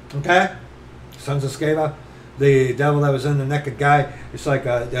Sceva. Okay? Sons of Sceva. The devil that was in the naked guy. It's like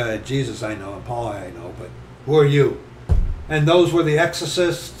Jesus I know and Paul I know, but who are you? And those were the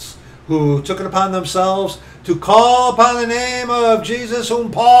exorcists who took it upon themselves to call upon the name of Jesus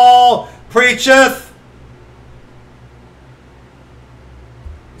whom Paul preacheth.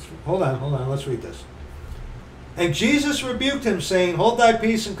 Hold on, let's read this. And Jesus rebuked him, saying, Hold thy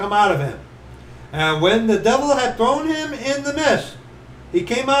peace and come out of him. And when the devil had thrown him in the midst, he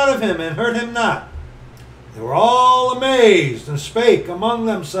came out of him and hurt him not. They were all amazed and spake among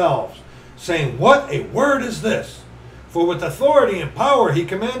themselves, saying, What a word is this? For with authority and power he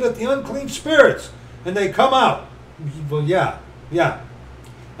commandeth the unclean spirits, and they come out. Well, yeah.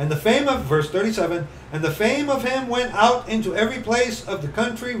 And the fame of, verse 37, and the fame of him went out into every place of the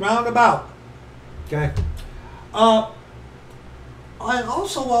country round about. Okay. And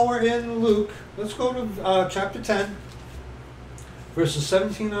also while we're in Luke, let's go to chapter 10, verses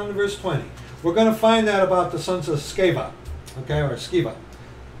 17 on to verse 20. We're going to find that about the sons of Sceva. Okay, or Sceva.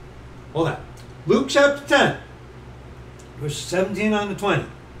 Hold on. Luke chapter 10, verses 17 on to 20.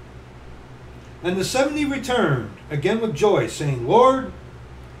 And the 70 returned again with joy, saying, Lord,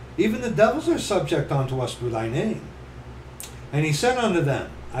 even the devils are subject unto us through thy name. And he said unto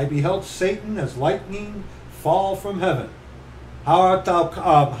them, I beheld Satan as lightning fall from heaven. How art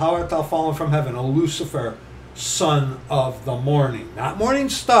thou fallen from heaven, O Lucifer, son of the morning? Not morning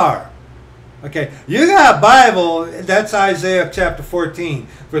star. Okay, you got a Bible, that's Isaiah chapter 14,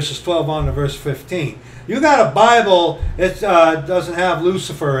 verses 12 on to verse 15. You got a Bible that doesn't have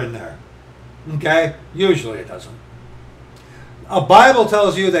Lucifer in there. Okay? Usually it doesn't. A Bible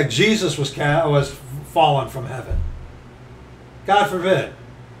tells you that Jesus was fallen from heaven. God forbid.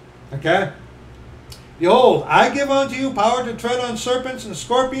 Okay? Behold, I give unto you power to tread on serpents and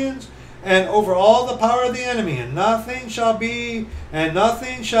scorpions, and over all the power of the enemy, and nothing shall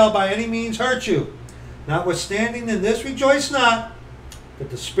by any means hurt you. Notwithstanding in this rejoice not,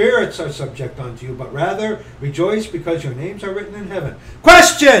 that the spirits are subject unto you, but rather rejoice because your names are written in heaven.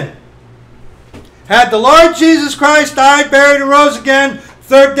 Question! Had the Lord Jesus Christ died, buried, and rose again,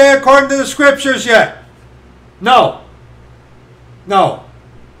 third day according to the Scriptures yet? No. No.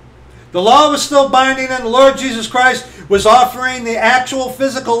 The law was still binding, and the Lord Jesus Christ was offering the actual,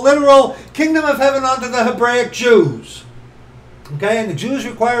 physical, literal kingdom of heaven unto the Hebraic Jews. Okay, and the Jews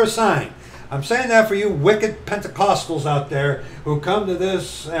require a sign. I'm saying that for you wicked Pentecostals out there who come to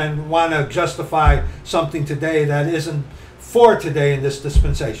this and want to justify something today that isn't for today in this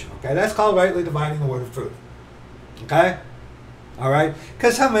dispensation. Okay, that's called rightly dividing the word of truth. Okay? All right?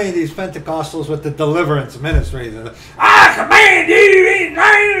 Because how many of these Pentecostals with the deliverance ministries are, I command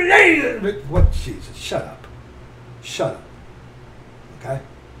you, what, Jesus, shut up. Shut up. Okay?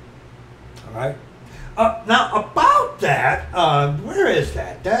 All right? Now, about that, where is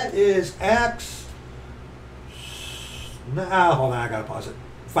that? That is Acts. Hold on, I got to pause it.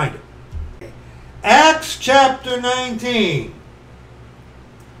 Find it. Okay. Acts chapter 19.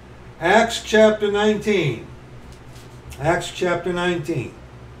 Acts chapter 19. Acts chapter 19.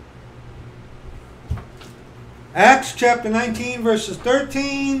 Acts chapter 19, verses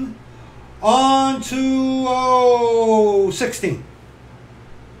 13 on to 16.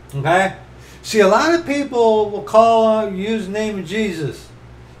 Okay? See, a lot of people will use the name of Jesus.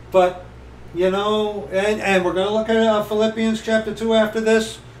 But, you know, and we're going to look at Philippians chapter 2 after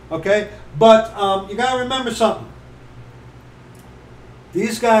this. Okay? But you got to remember something.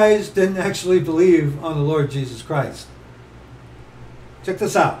 These guys didn't actually believe on the Lord Jesus Christ. Check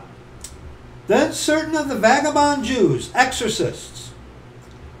this out. Then certain of the vagabond Jews, exorcists,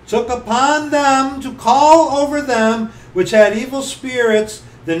 took upon them to call over them which had evil spirits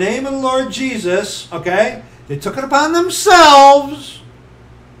the name of the Lord Jesus. Okay? They took it upon themselves,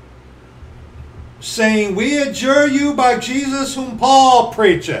 saying, we adjure you by Jesus whom Paul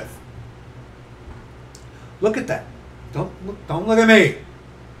preacheth. Look at that. Don't look at me.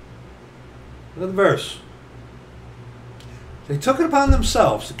 Look at the verse. They took it upon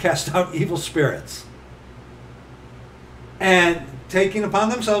themselves to cast out evil spirits. And taking upon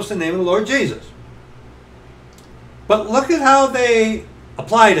themselves the name of the Lord Jesus. But look at how they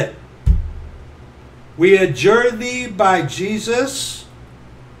applied it. We adjure thee by Jesus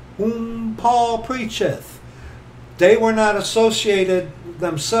whom Paul preacheth. They were not associated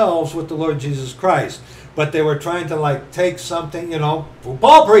themselves with the Lord Jesus Christ. But they were trying to take something, who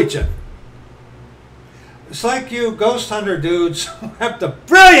Paul preacheth. It's like you ghost hunter dudes have the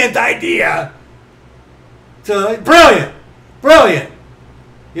brilliant idea brilliant.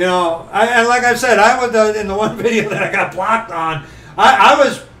 And like I said, I was in the one video that I got blocked on. I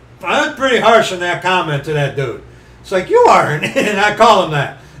was pretty harsh in that comment to that dude. It's like, you are an idiot, and I call him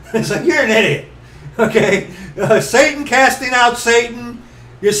that. It's like, you're an idiot. Okay, Satan casting out Satan.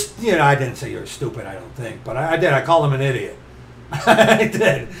 I didn't say you're stupid, I don't think, but I did. I called him an idiot. I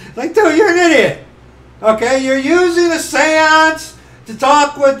did. Like, dude, you're an idiot. Okay, you're using a seance to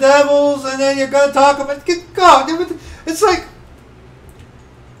talk with devils, and then you're going to talk about God. It's like,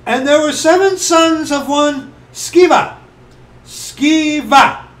 and there were 7 sons of one Sceva,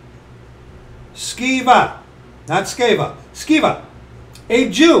 not Sceva, Sceva, a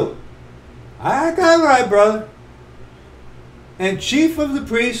Jew. I got it right, brother. And chief of the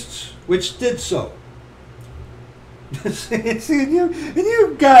priests, which did so. See, and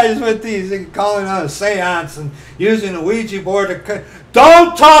you guys with these calling on a seance and using a Ouija board to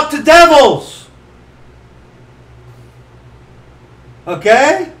don't talk to devils.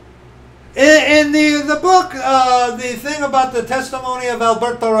 Okay? In the book, the thing about the testimony of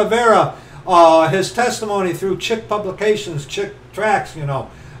Alberto Rivera, his testimony through Chick Publications, Chick Tracks, his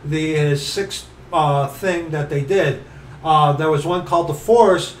 6th thing that they did. There was one called The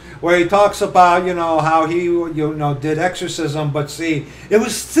Force, where he talks about, how he, did exorcism, but see, it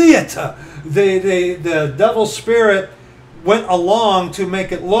was theater. The devil spirit went along to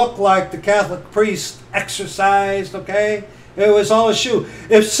make it look like the Catholic priest exorcised, okay? It was all a shoe.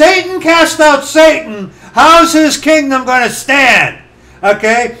 If Satan cast out Satan, how's his kingdom going to stand?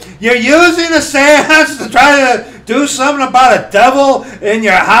 Okay? You're using a seance to try to do something about a devil in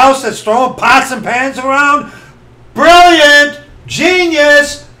your house that's throwing pots and pans around? Brilliant!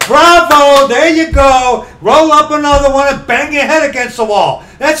 Genius! Bravo! There you go. Roll up another one and bang your head against the wall.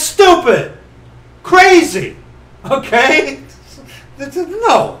 That's stupid. Crazy. Okay?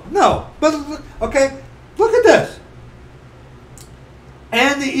 No. But, okay, look at this.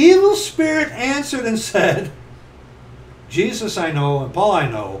 And the evil spirit answered and said, Jesus I know, and Paul I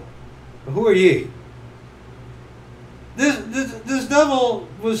know, but who are ye? This devil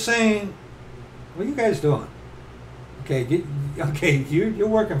was saying, what are you guys doing? Okay, you're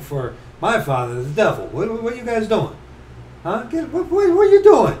working for my father, the devil. What are you guys doing? Huh? What are you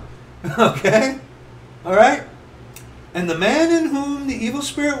doing? Okay? All right? And the man in whom the evil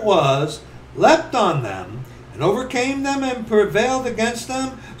spirit was leapt on them and overcame them and prevailed against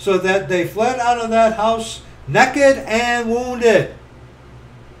them, so that they fled out of that house naked and wounded.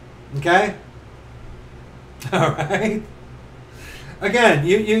 Okay? All right? Again,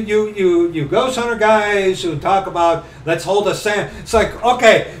 you ghost hunter guys who talk about let's hold a sand. It's like,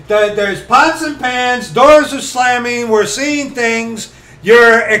 okay, there's pots and pans, doors are slamming, we're seeing things,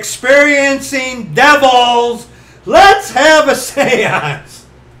 you're experiencing devils. Let's have a seance.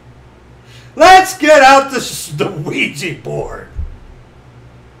 Let's get out the Ouija board.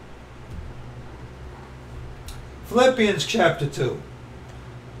 Philippians chapter 2.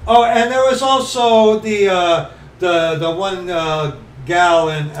 Oh, and there was also the one gal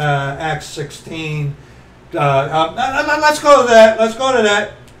in Acts 16. Let's go to that. Let's go to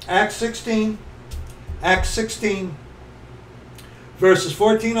that. Acts 16. Acts 16. Verses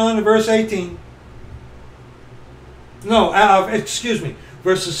 14 on to verse 18. No, excuse me.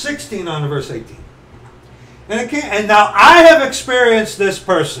 Verses 16 on to verse 18. And now I have experienced this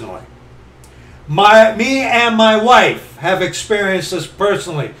personally. Me and my wife have experienced this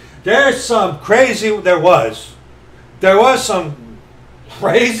personally. There was some crazy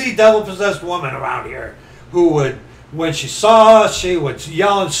devil-possessed woman around here who would, when she saw us, she would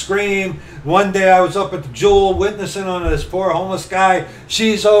yell and scream. One day I was up at the Jewel witnessing on this poor homeless guy.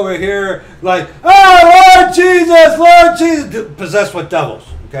 She's over here like, oh, Lord Jesus, possessed with devils.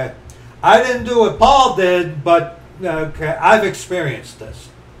 Okay, I didn't do what Paul did, but okay, I've experienced this.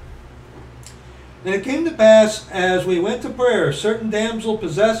 And it came to pass, as we went to prayer, a certain damsel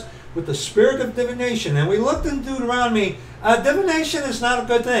possessed with the spirit of divination. And we looked in Deuteronomy. Divination is not a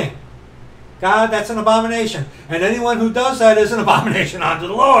good thing. God, that's an abomination. And anyone who does that is an abomination unto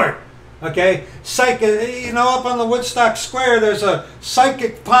the Lord. Okay? Up on the Woodstock Square, there's a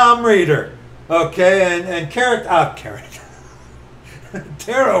psychic palm reader. Okay? And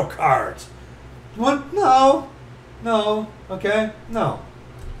tarot cards. What? No. Okay? No.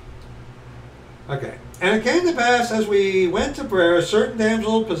 Okay. And it came to pass, as we went to prayer, a certain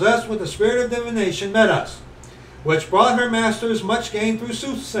damsel possessed with the spirit of divination met us, which brought her masters much gain through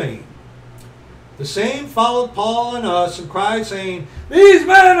soothsaying. The same followed Paul and us, and cried, saying, These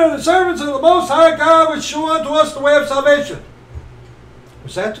men are the servants of the Most High God, which shew unto us the way of salvation.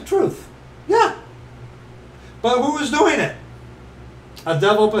 Was that the truth? Yeah. But who was doing it? A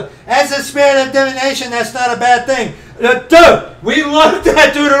devil. As a spirit of divination, that's not a bad thing. Dude, we looked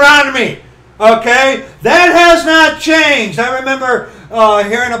at Deuteronomy. Okay, that has not changed. I remember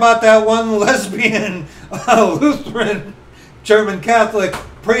hearing about that one lesbian Lutheran German Catholic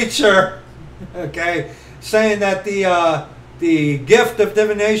preacher, okay, saying that the gift of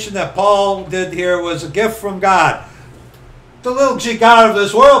divination that Paul did here was a gift from God. The little g God of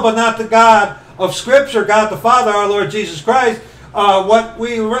this world, but not the God of Scripture, God the Father, our Lord Jesus Christ. What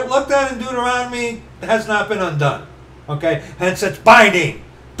we looked at in Deuteronomy has not been undone. Okay, hence it's binding.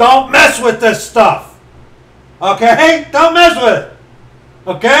 Don't mess with this stuff. Okay? Don't mess with it.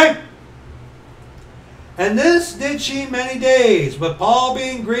 Okay? And this did she many days. But Paul,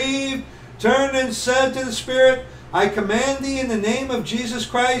 being grieved, turned and said to the Spirit, I command thee in the name of Jesus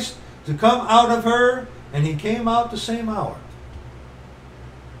Christ to come out of her. And he came out the same hour.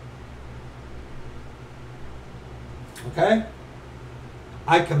 Okay?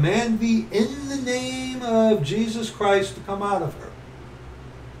 I command thee in the name of Jesus Christ to come out of her.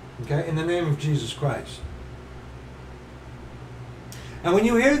 Okay, in the name of Jesus Christ. And when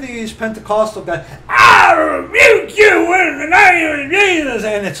you hear these Pentecostal guys, I rebuke you in the name of Jesus,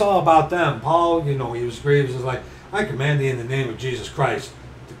 and it's all about them. Paul, he was grieved. He's like, I command thee in the name of Jesus Christ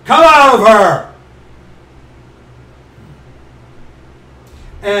to come out of her.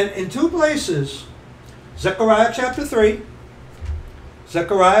 And in two places, Zechariah chapter 3.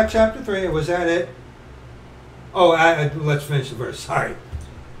 Zechariah chapter 3, was that it? Oh, let's finish the verse, sorry.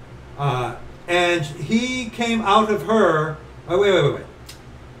 And he came out of her. Oh, wait.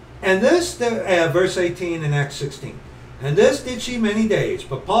 And this, verse 18 in Acts 16. And this did she many days.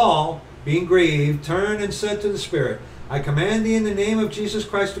 But Paul, being grieved, turned and said to the Spirit, I command thee in the name of Jesus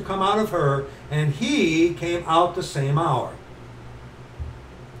Christ to come out of her. And he came out the same hour.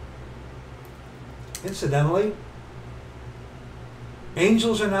 Incidentally,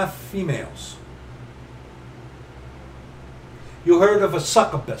 angels are not females. You heard of a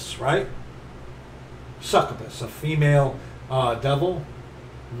succubus, right? Succubus, a female devil.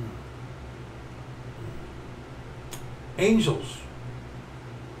 Angels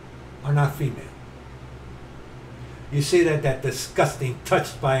are not female. You see that disgusting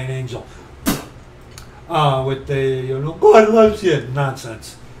touched by an angel with the God loves you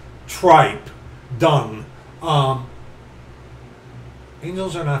nonsense, tripe, dung.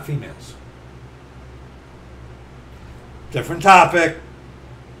 Angels are not females. Different topic.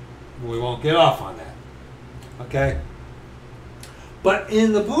 We won't get off on that. Okay? But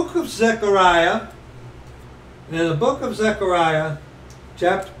in the book of Zechariah,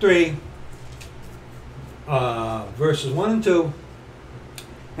 chapter 3, verses 1 and 2,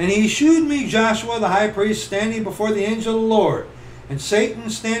 and he shewed me Joshua the high priest standing before the angel of the Lord, and Satan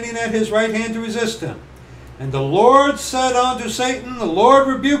standing at his right hand to resist him. And the Lord said unto Satan, the Lord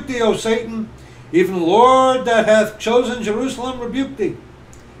rebuke thee, O Satan. Even the Lord that hath chosen Jerusalem rebuke thee.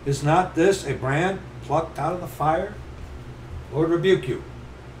 Is not this a brand plucked out of the fire? Lord rebuke you.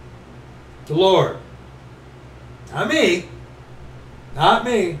 The Lord. Not me. Not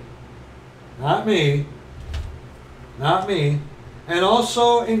me. Not me. Not me. And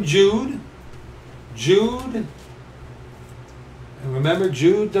also in Jude. Jude. And remember,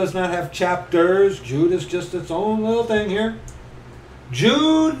 Jude does not have chapters. Jude is just its own little thing here.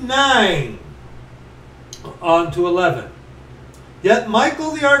 Jude 9 on to 11. Yet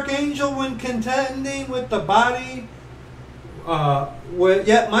Michael the archangel, when contending with the body, when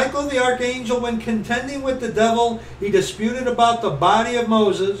contending with the devil, he disputed about the body of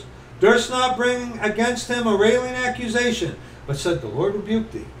Moses, durst not bring against him a railing accusation, but said, the Lord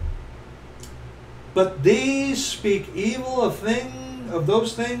rebuke thee. But these speak evil of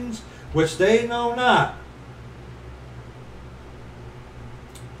those things which they know not.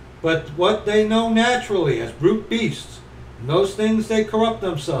 But what they know naturally, as brute beasts, in those things they corrupt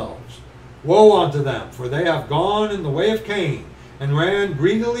themselves. Woe unto them, for they have gone in the way of Cain, and ran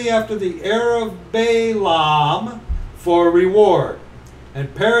greedily after the heir of Balaam for a reward,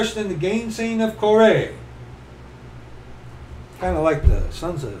 and perished in the gainsaying of Korah. Kind of like the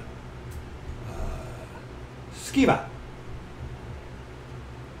sons of Sceva.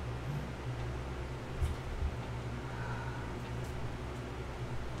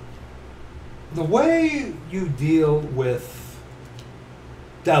 The way you deal with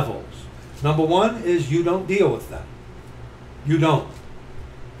devils, number one is you don't deal with them. You don't.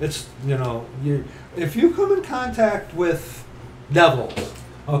 It's, if you come in contact with devils,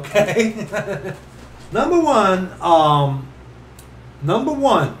 okay? Number one,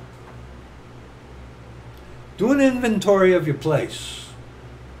 do an inventory of your place.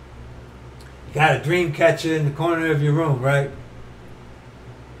 You got a dream catcher in the corner of your room, right?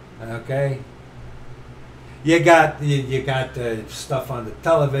 Okay. You got the stuff on the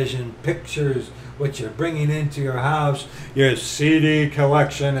television, pictures, what you're bringing into your house. Your CD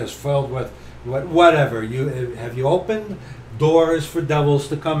collection is filled with whatever. Have you opened doors for devils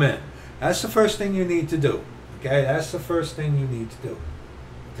to come in? That's the first thing you need to do. Okay, that's the first thing you need to do.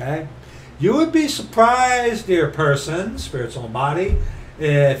 Okay, you would be surprised, dear person, spirit, soul, body,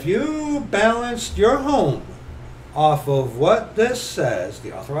 if you balanced your home off of what this says,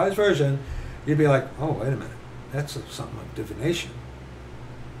 the authorized version. You'd be like, oh, wait a minute. That's something of divination.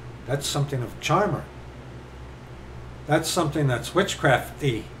 That's something of charmer. That's something that's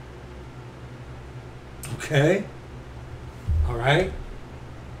witchcrafty. Okay? All right?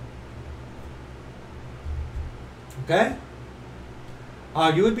 Okay?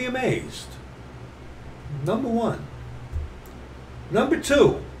 You would be amazed. Number one. Number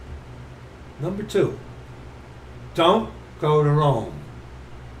two. Don't go to Rome.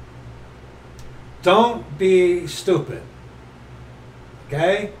 Don't be stupid.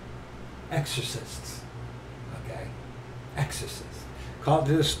 Okay? Exorcists. Okay? Exorcists.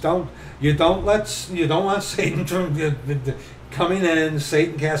 You don't want Satan coming in,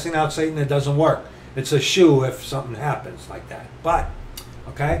 Satan casting out Satan. It doesn't work. It's a shoe if something happens like that. But,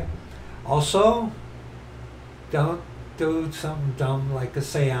 okay? Also, don't do something dumb like a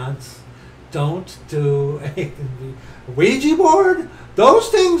seance. Don't do a Ouija board.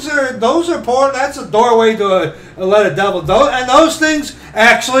 Those are poor. That's a doorway to let a devil. And those things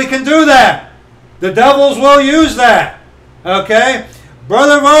actually can do that. The devils will use that. Okay?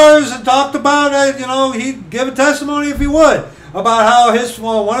 brother of ours had talked about, he'd give a testimony if he would, about how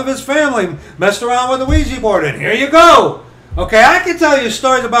one of his family messed around with a Ouija board, and here you go. Okay, I can tell you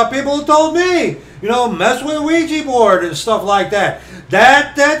stories about people who told me, mess with a Ouija board and stuff like that.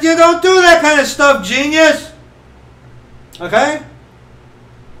 That you don't do that kind of stuff, genius. Okay?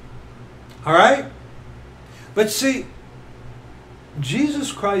 All right? But see,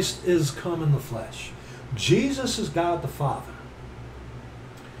 Jesus Christ is come in the flesh. Jesus is God the Father.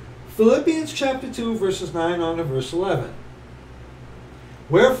 Philippians chapter 2, verses 9 on to verse 11.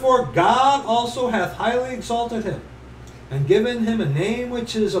 Wherefore God also hath highly exalted him, and given him a name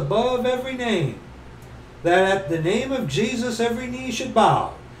which is above every name, that at the name of Jesus every knee should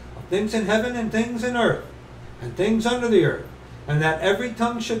bow, of things in heaven and things in earth, and things under the earth, and that every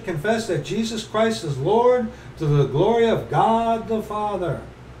tongue should confess that Jesus Christ is Lord, to the glory of God the Father.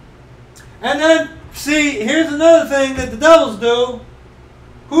 And then, see, here's another thing that the devils do.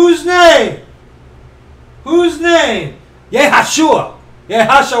 Whose name? Whose name? Yehashua.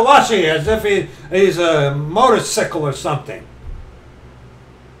 Yehashawashi, as if he's a motorcycle or something.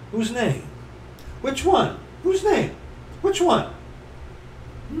 Whose name? Which one? Whose name? Which one?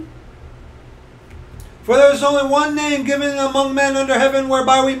 For there is only one name given among men under heaven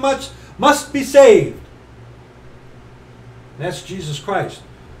whereby we must be saved. That's Jesus Christ.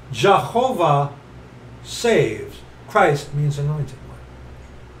 Jehovah saves. Christ means anointed one.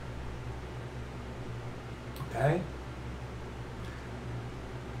 Okay?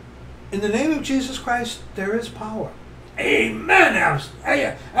 In the name of Jesus Christ, there is power. Amen.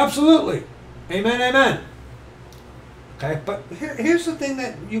 Absolutely. Amen, amen. Okay, but here's the thing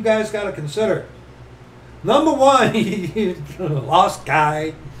that you guys got to consider. Number one, lost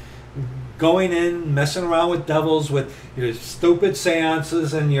guy going in, messing around with devils with your stupid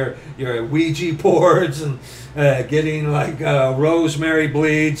seances and your Ouija boards and getting like rosemary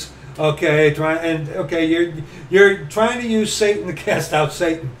bleeds. Okay, you're trying to use Satan to cast out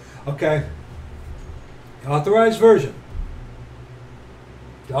Satan. Okay, the authorized version.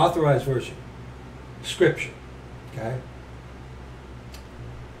 The authorized version. Scripture. Okay.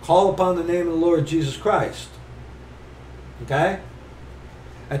 Call upon the name of the Lord Jesus Christ. Okay?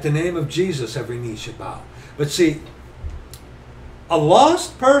 At the name of Jesus, every knee should bow. But see, a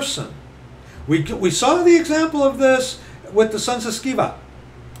lost person, we saw the example of this with the sons of Sceva.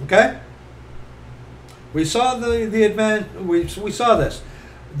 Okay? We saw we saw this.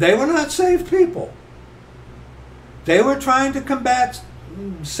 They were not saved people. They were trying to combat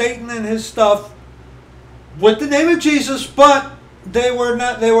Satan and his stuff with the name of Jesus, but they were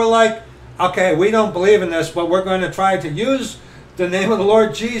not. They were like, okay, we don't believe in this, but we're going to try to use the name of the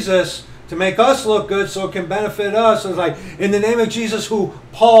Lord Jesus to make us look good so it can benefit us. It's like, in the name of Jesus who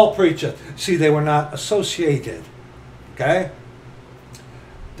Paul preacheth. See, they were not associated. Okay?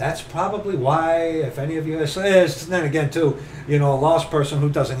 That's probably why, if any of you is, then again too, a lost person who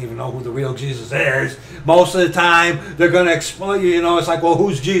doesn't even know who the real Jesus is, most of the time they're going to explain, it's like, well,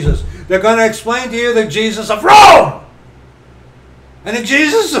 who's Jesus? They're going to explain to you the Jesus of Rome! And the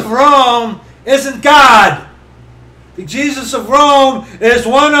Jesus of Rome isn't God. The Jesus of Rome is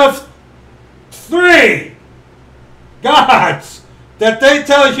one of 3 gods that they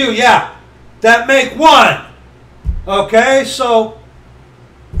tell you, that make one. Okay, so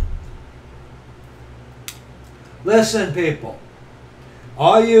listen, people,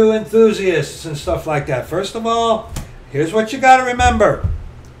 all you enthusiasts and stuff like that, first of all, here's what you got to remember.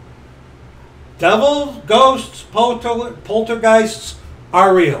 Devils, ghosts, poltergeists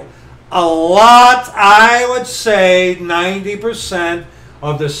are real. A lot, I would say 90%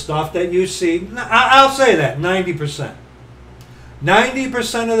 of the stuff that you see, I'll say that, 90%.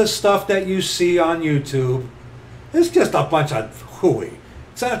 90% of the stuff that you see on YouTube is just a bunch of hooey.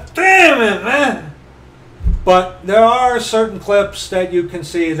 It's a, damn it, man. But there are certain clips that you can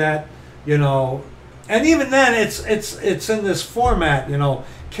see that, and even then it's in this format,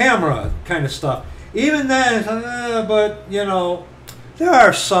 camera kind of stuff. Even then, but there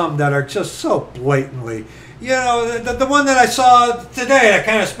are some that are just so blatantly, the one that I saw today that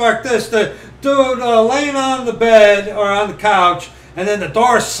kind of sparked this, the dude laying on the bed or on the couch, and then the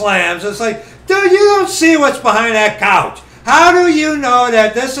door slams. It's like, dude, you don't see what's behind that couch. How do you know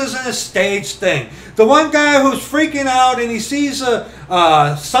that this isn't a staged thing? The one guy who's freaking out and he sees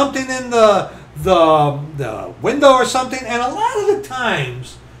something in the window or something, and a lot of the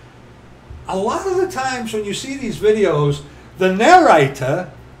times when you see these videos, the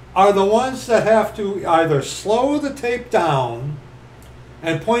narrator are the ones that have to either slow the tape down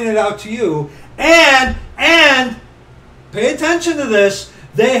and point it out to you, and pay attention to this,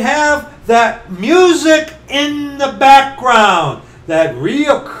 they have that music in the background. that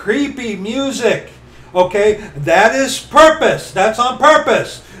real creepy music. Okay, that is purpose. That's on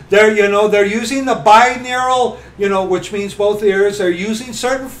purpose. They're using the binaural, which means both ears. They're using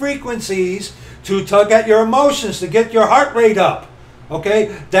certain frequencies to tug at your emotions, to get your heart rate up.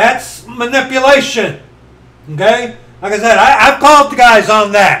 Okay, that's manipulation. Okay, like I said, I've called the guys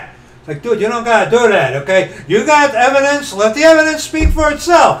on that. It's like, dude, you don't gotta do that. Okay, you got evidence. Let the evidence speak for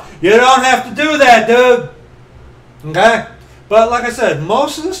itself. You don't have to do that, dude. Okay, but like I said,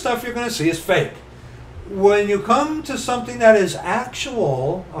 most of the stuff you're gonna see is fake. When you come to something that is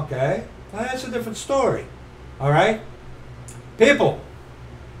actual, okay, that's a different story. All right, people.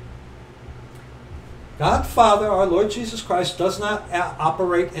 God Father, our Lord Jesus Christ, does not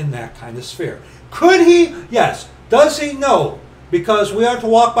operate in that kind of sphere. Could he? Yes. Does he? No. Because we are to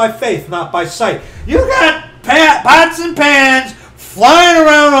walk by faith, not by sight. You got pots and pans flying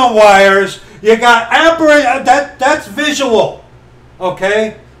around on wires. You got that's visual.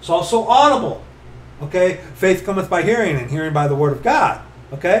 Okay? It's also audible. Okay? Faith cometh by hearing, and hearing by the word of God.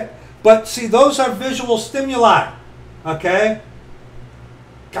 Okay? But see, those are visual stimuli. Okay?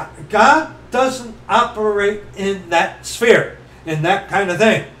 God doesn't operate in that sphere, in that kind of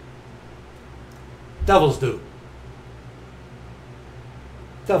thing. Devils do.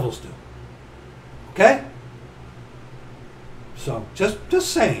 Devils do. Okay? So, just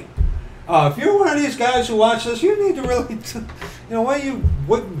saying. If you're one of these guys who watch this, you need to really, when you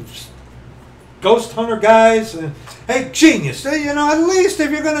ghost hunter guys, and hey, genius, at least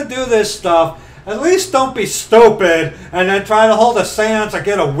if you're going to do this stuff, at least don't be stupid and then try to hold a seance or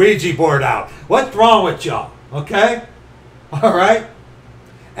get a Ouija board out. What's wrong with y'all? Okay? All right?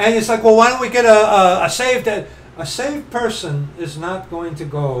 And it's like, well, why don't we get a saved... A saved person is not going to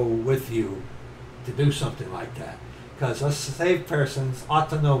go with you to do something like that. Because us saved persons ought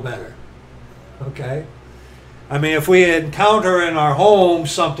to know better. Okay? I mean, if we encounter in our home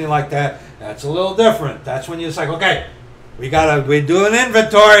something like that, that's a little different. That's when you're like, okay, we do an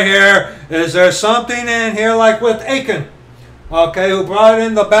inventory here. Is there something in here like with Achan? Okay, who brought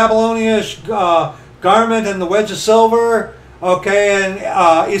in the Babylonian garment and the wedge of silver? Okay,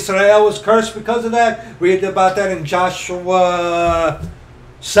 and Israel was cursed because of that. We read about that in Joshua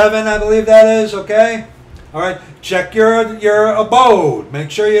 7, I believe that is. Okay, all right. Check your abode.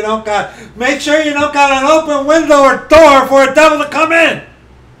 Make sure you don't got an open window or door for a devil to come in.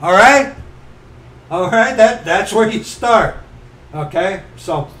 All right, all right. That's where you start. Okay,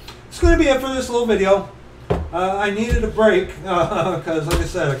 so it's going to be it for this little video. I needed a break because, like I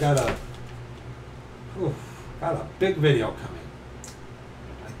said, I got a big video coming.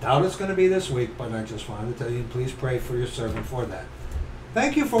 I doubt it's going to be this week, but I just wanted to tell you, please pray for your servant for that.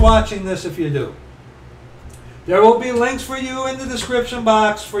 Thank you for watching this if you do. There will be links for you in the description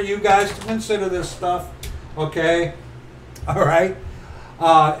box for you guys to consider this stuff. Okay? All right?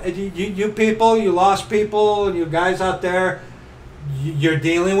 You people, you lost people, you guys out there, you're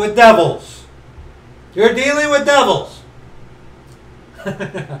dealing with devils. You're dealing with devils.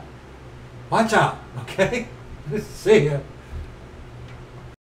 Watch out. Okay? See ya.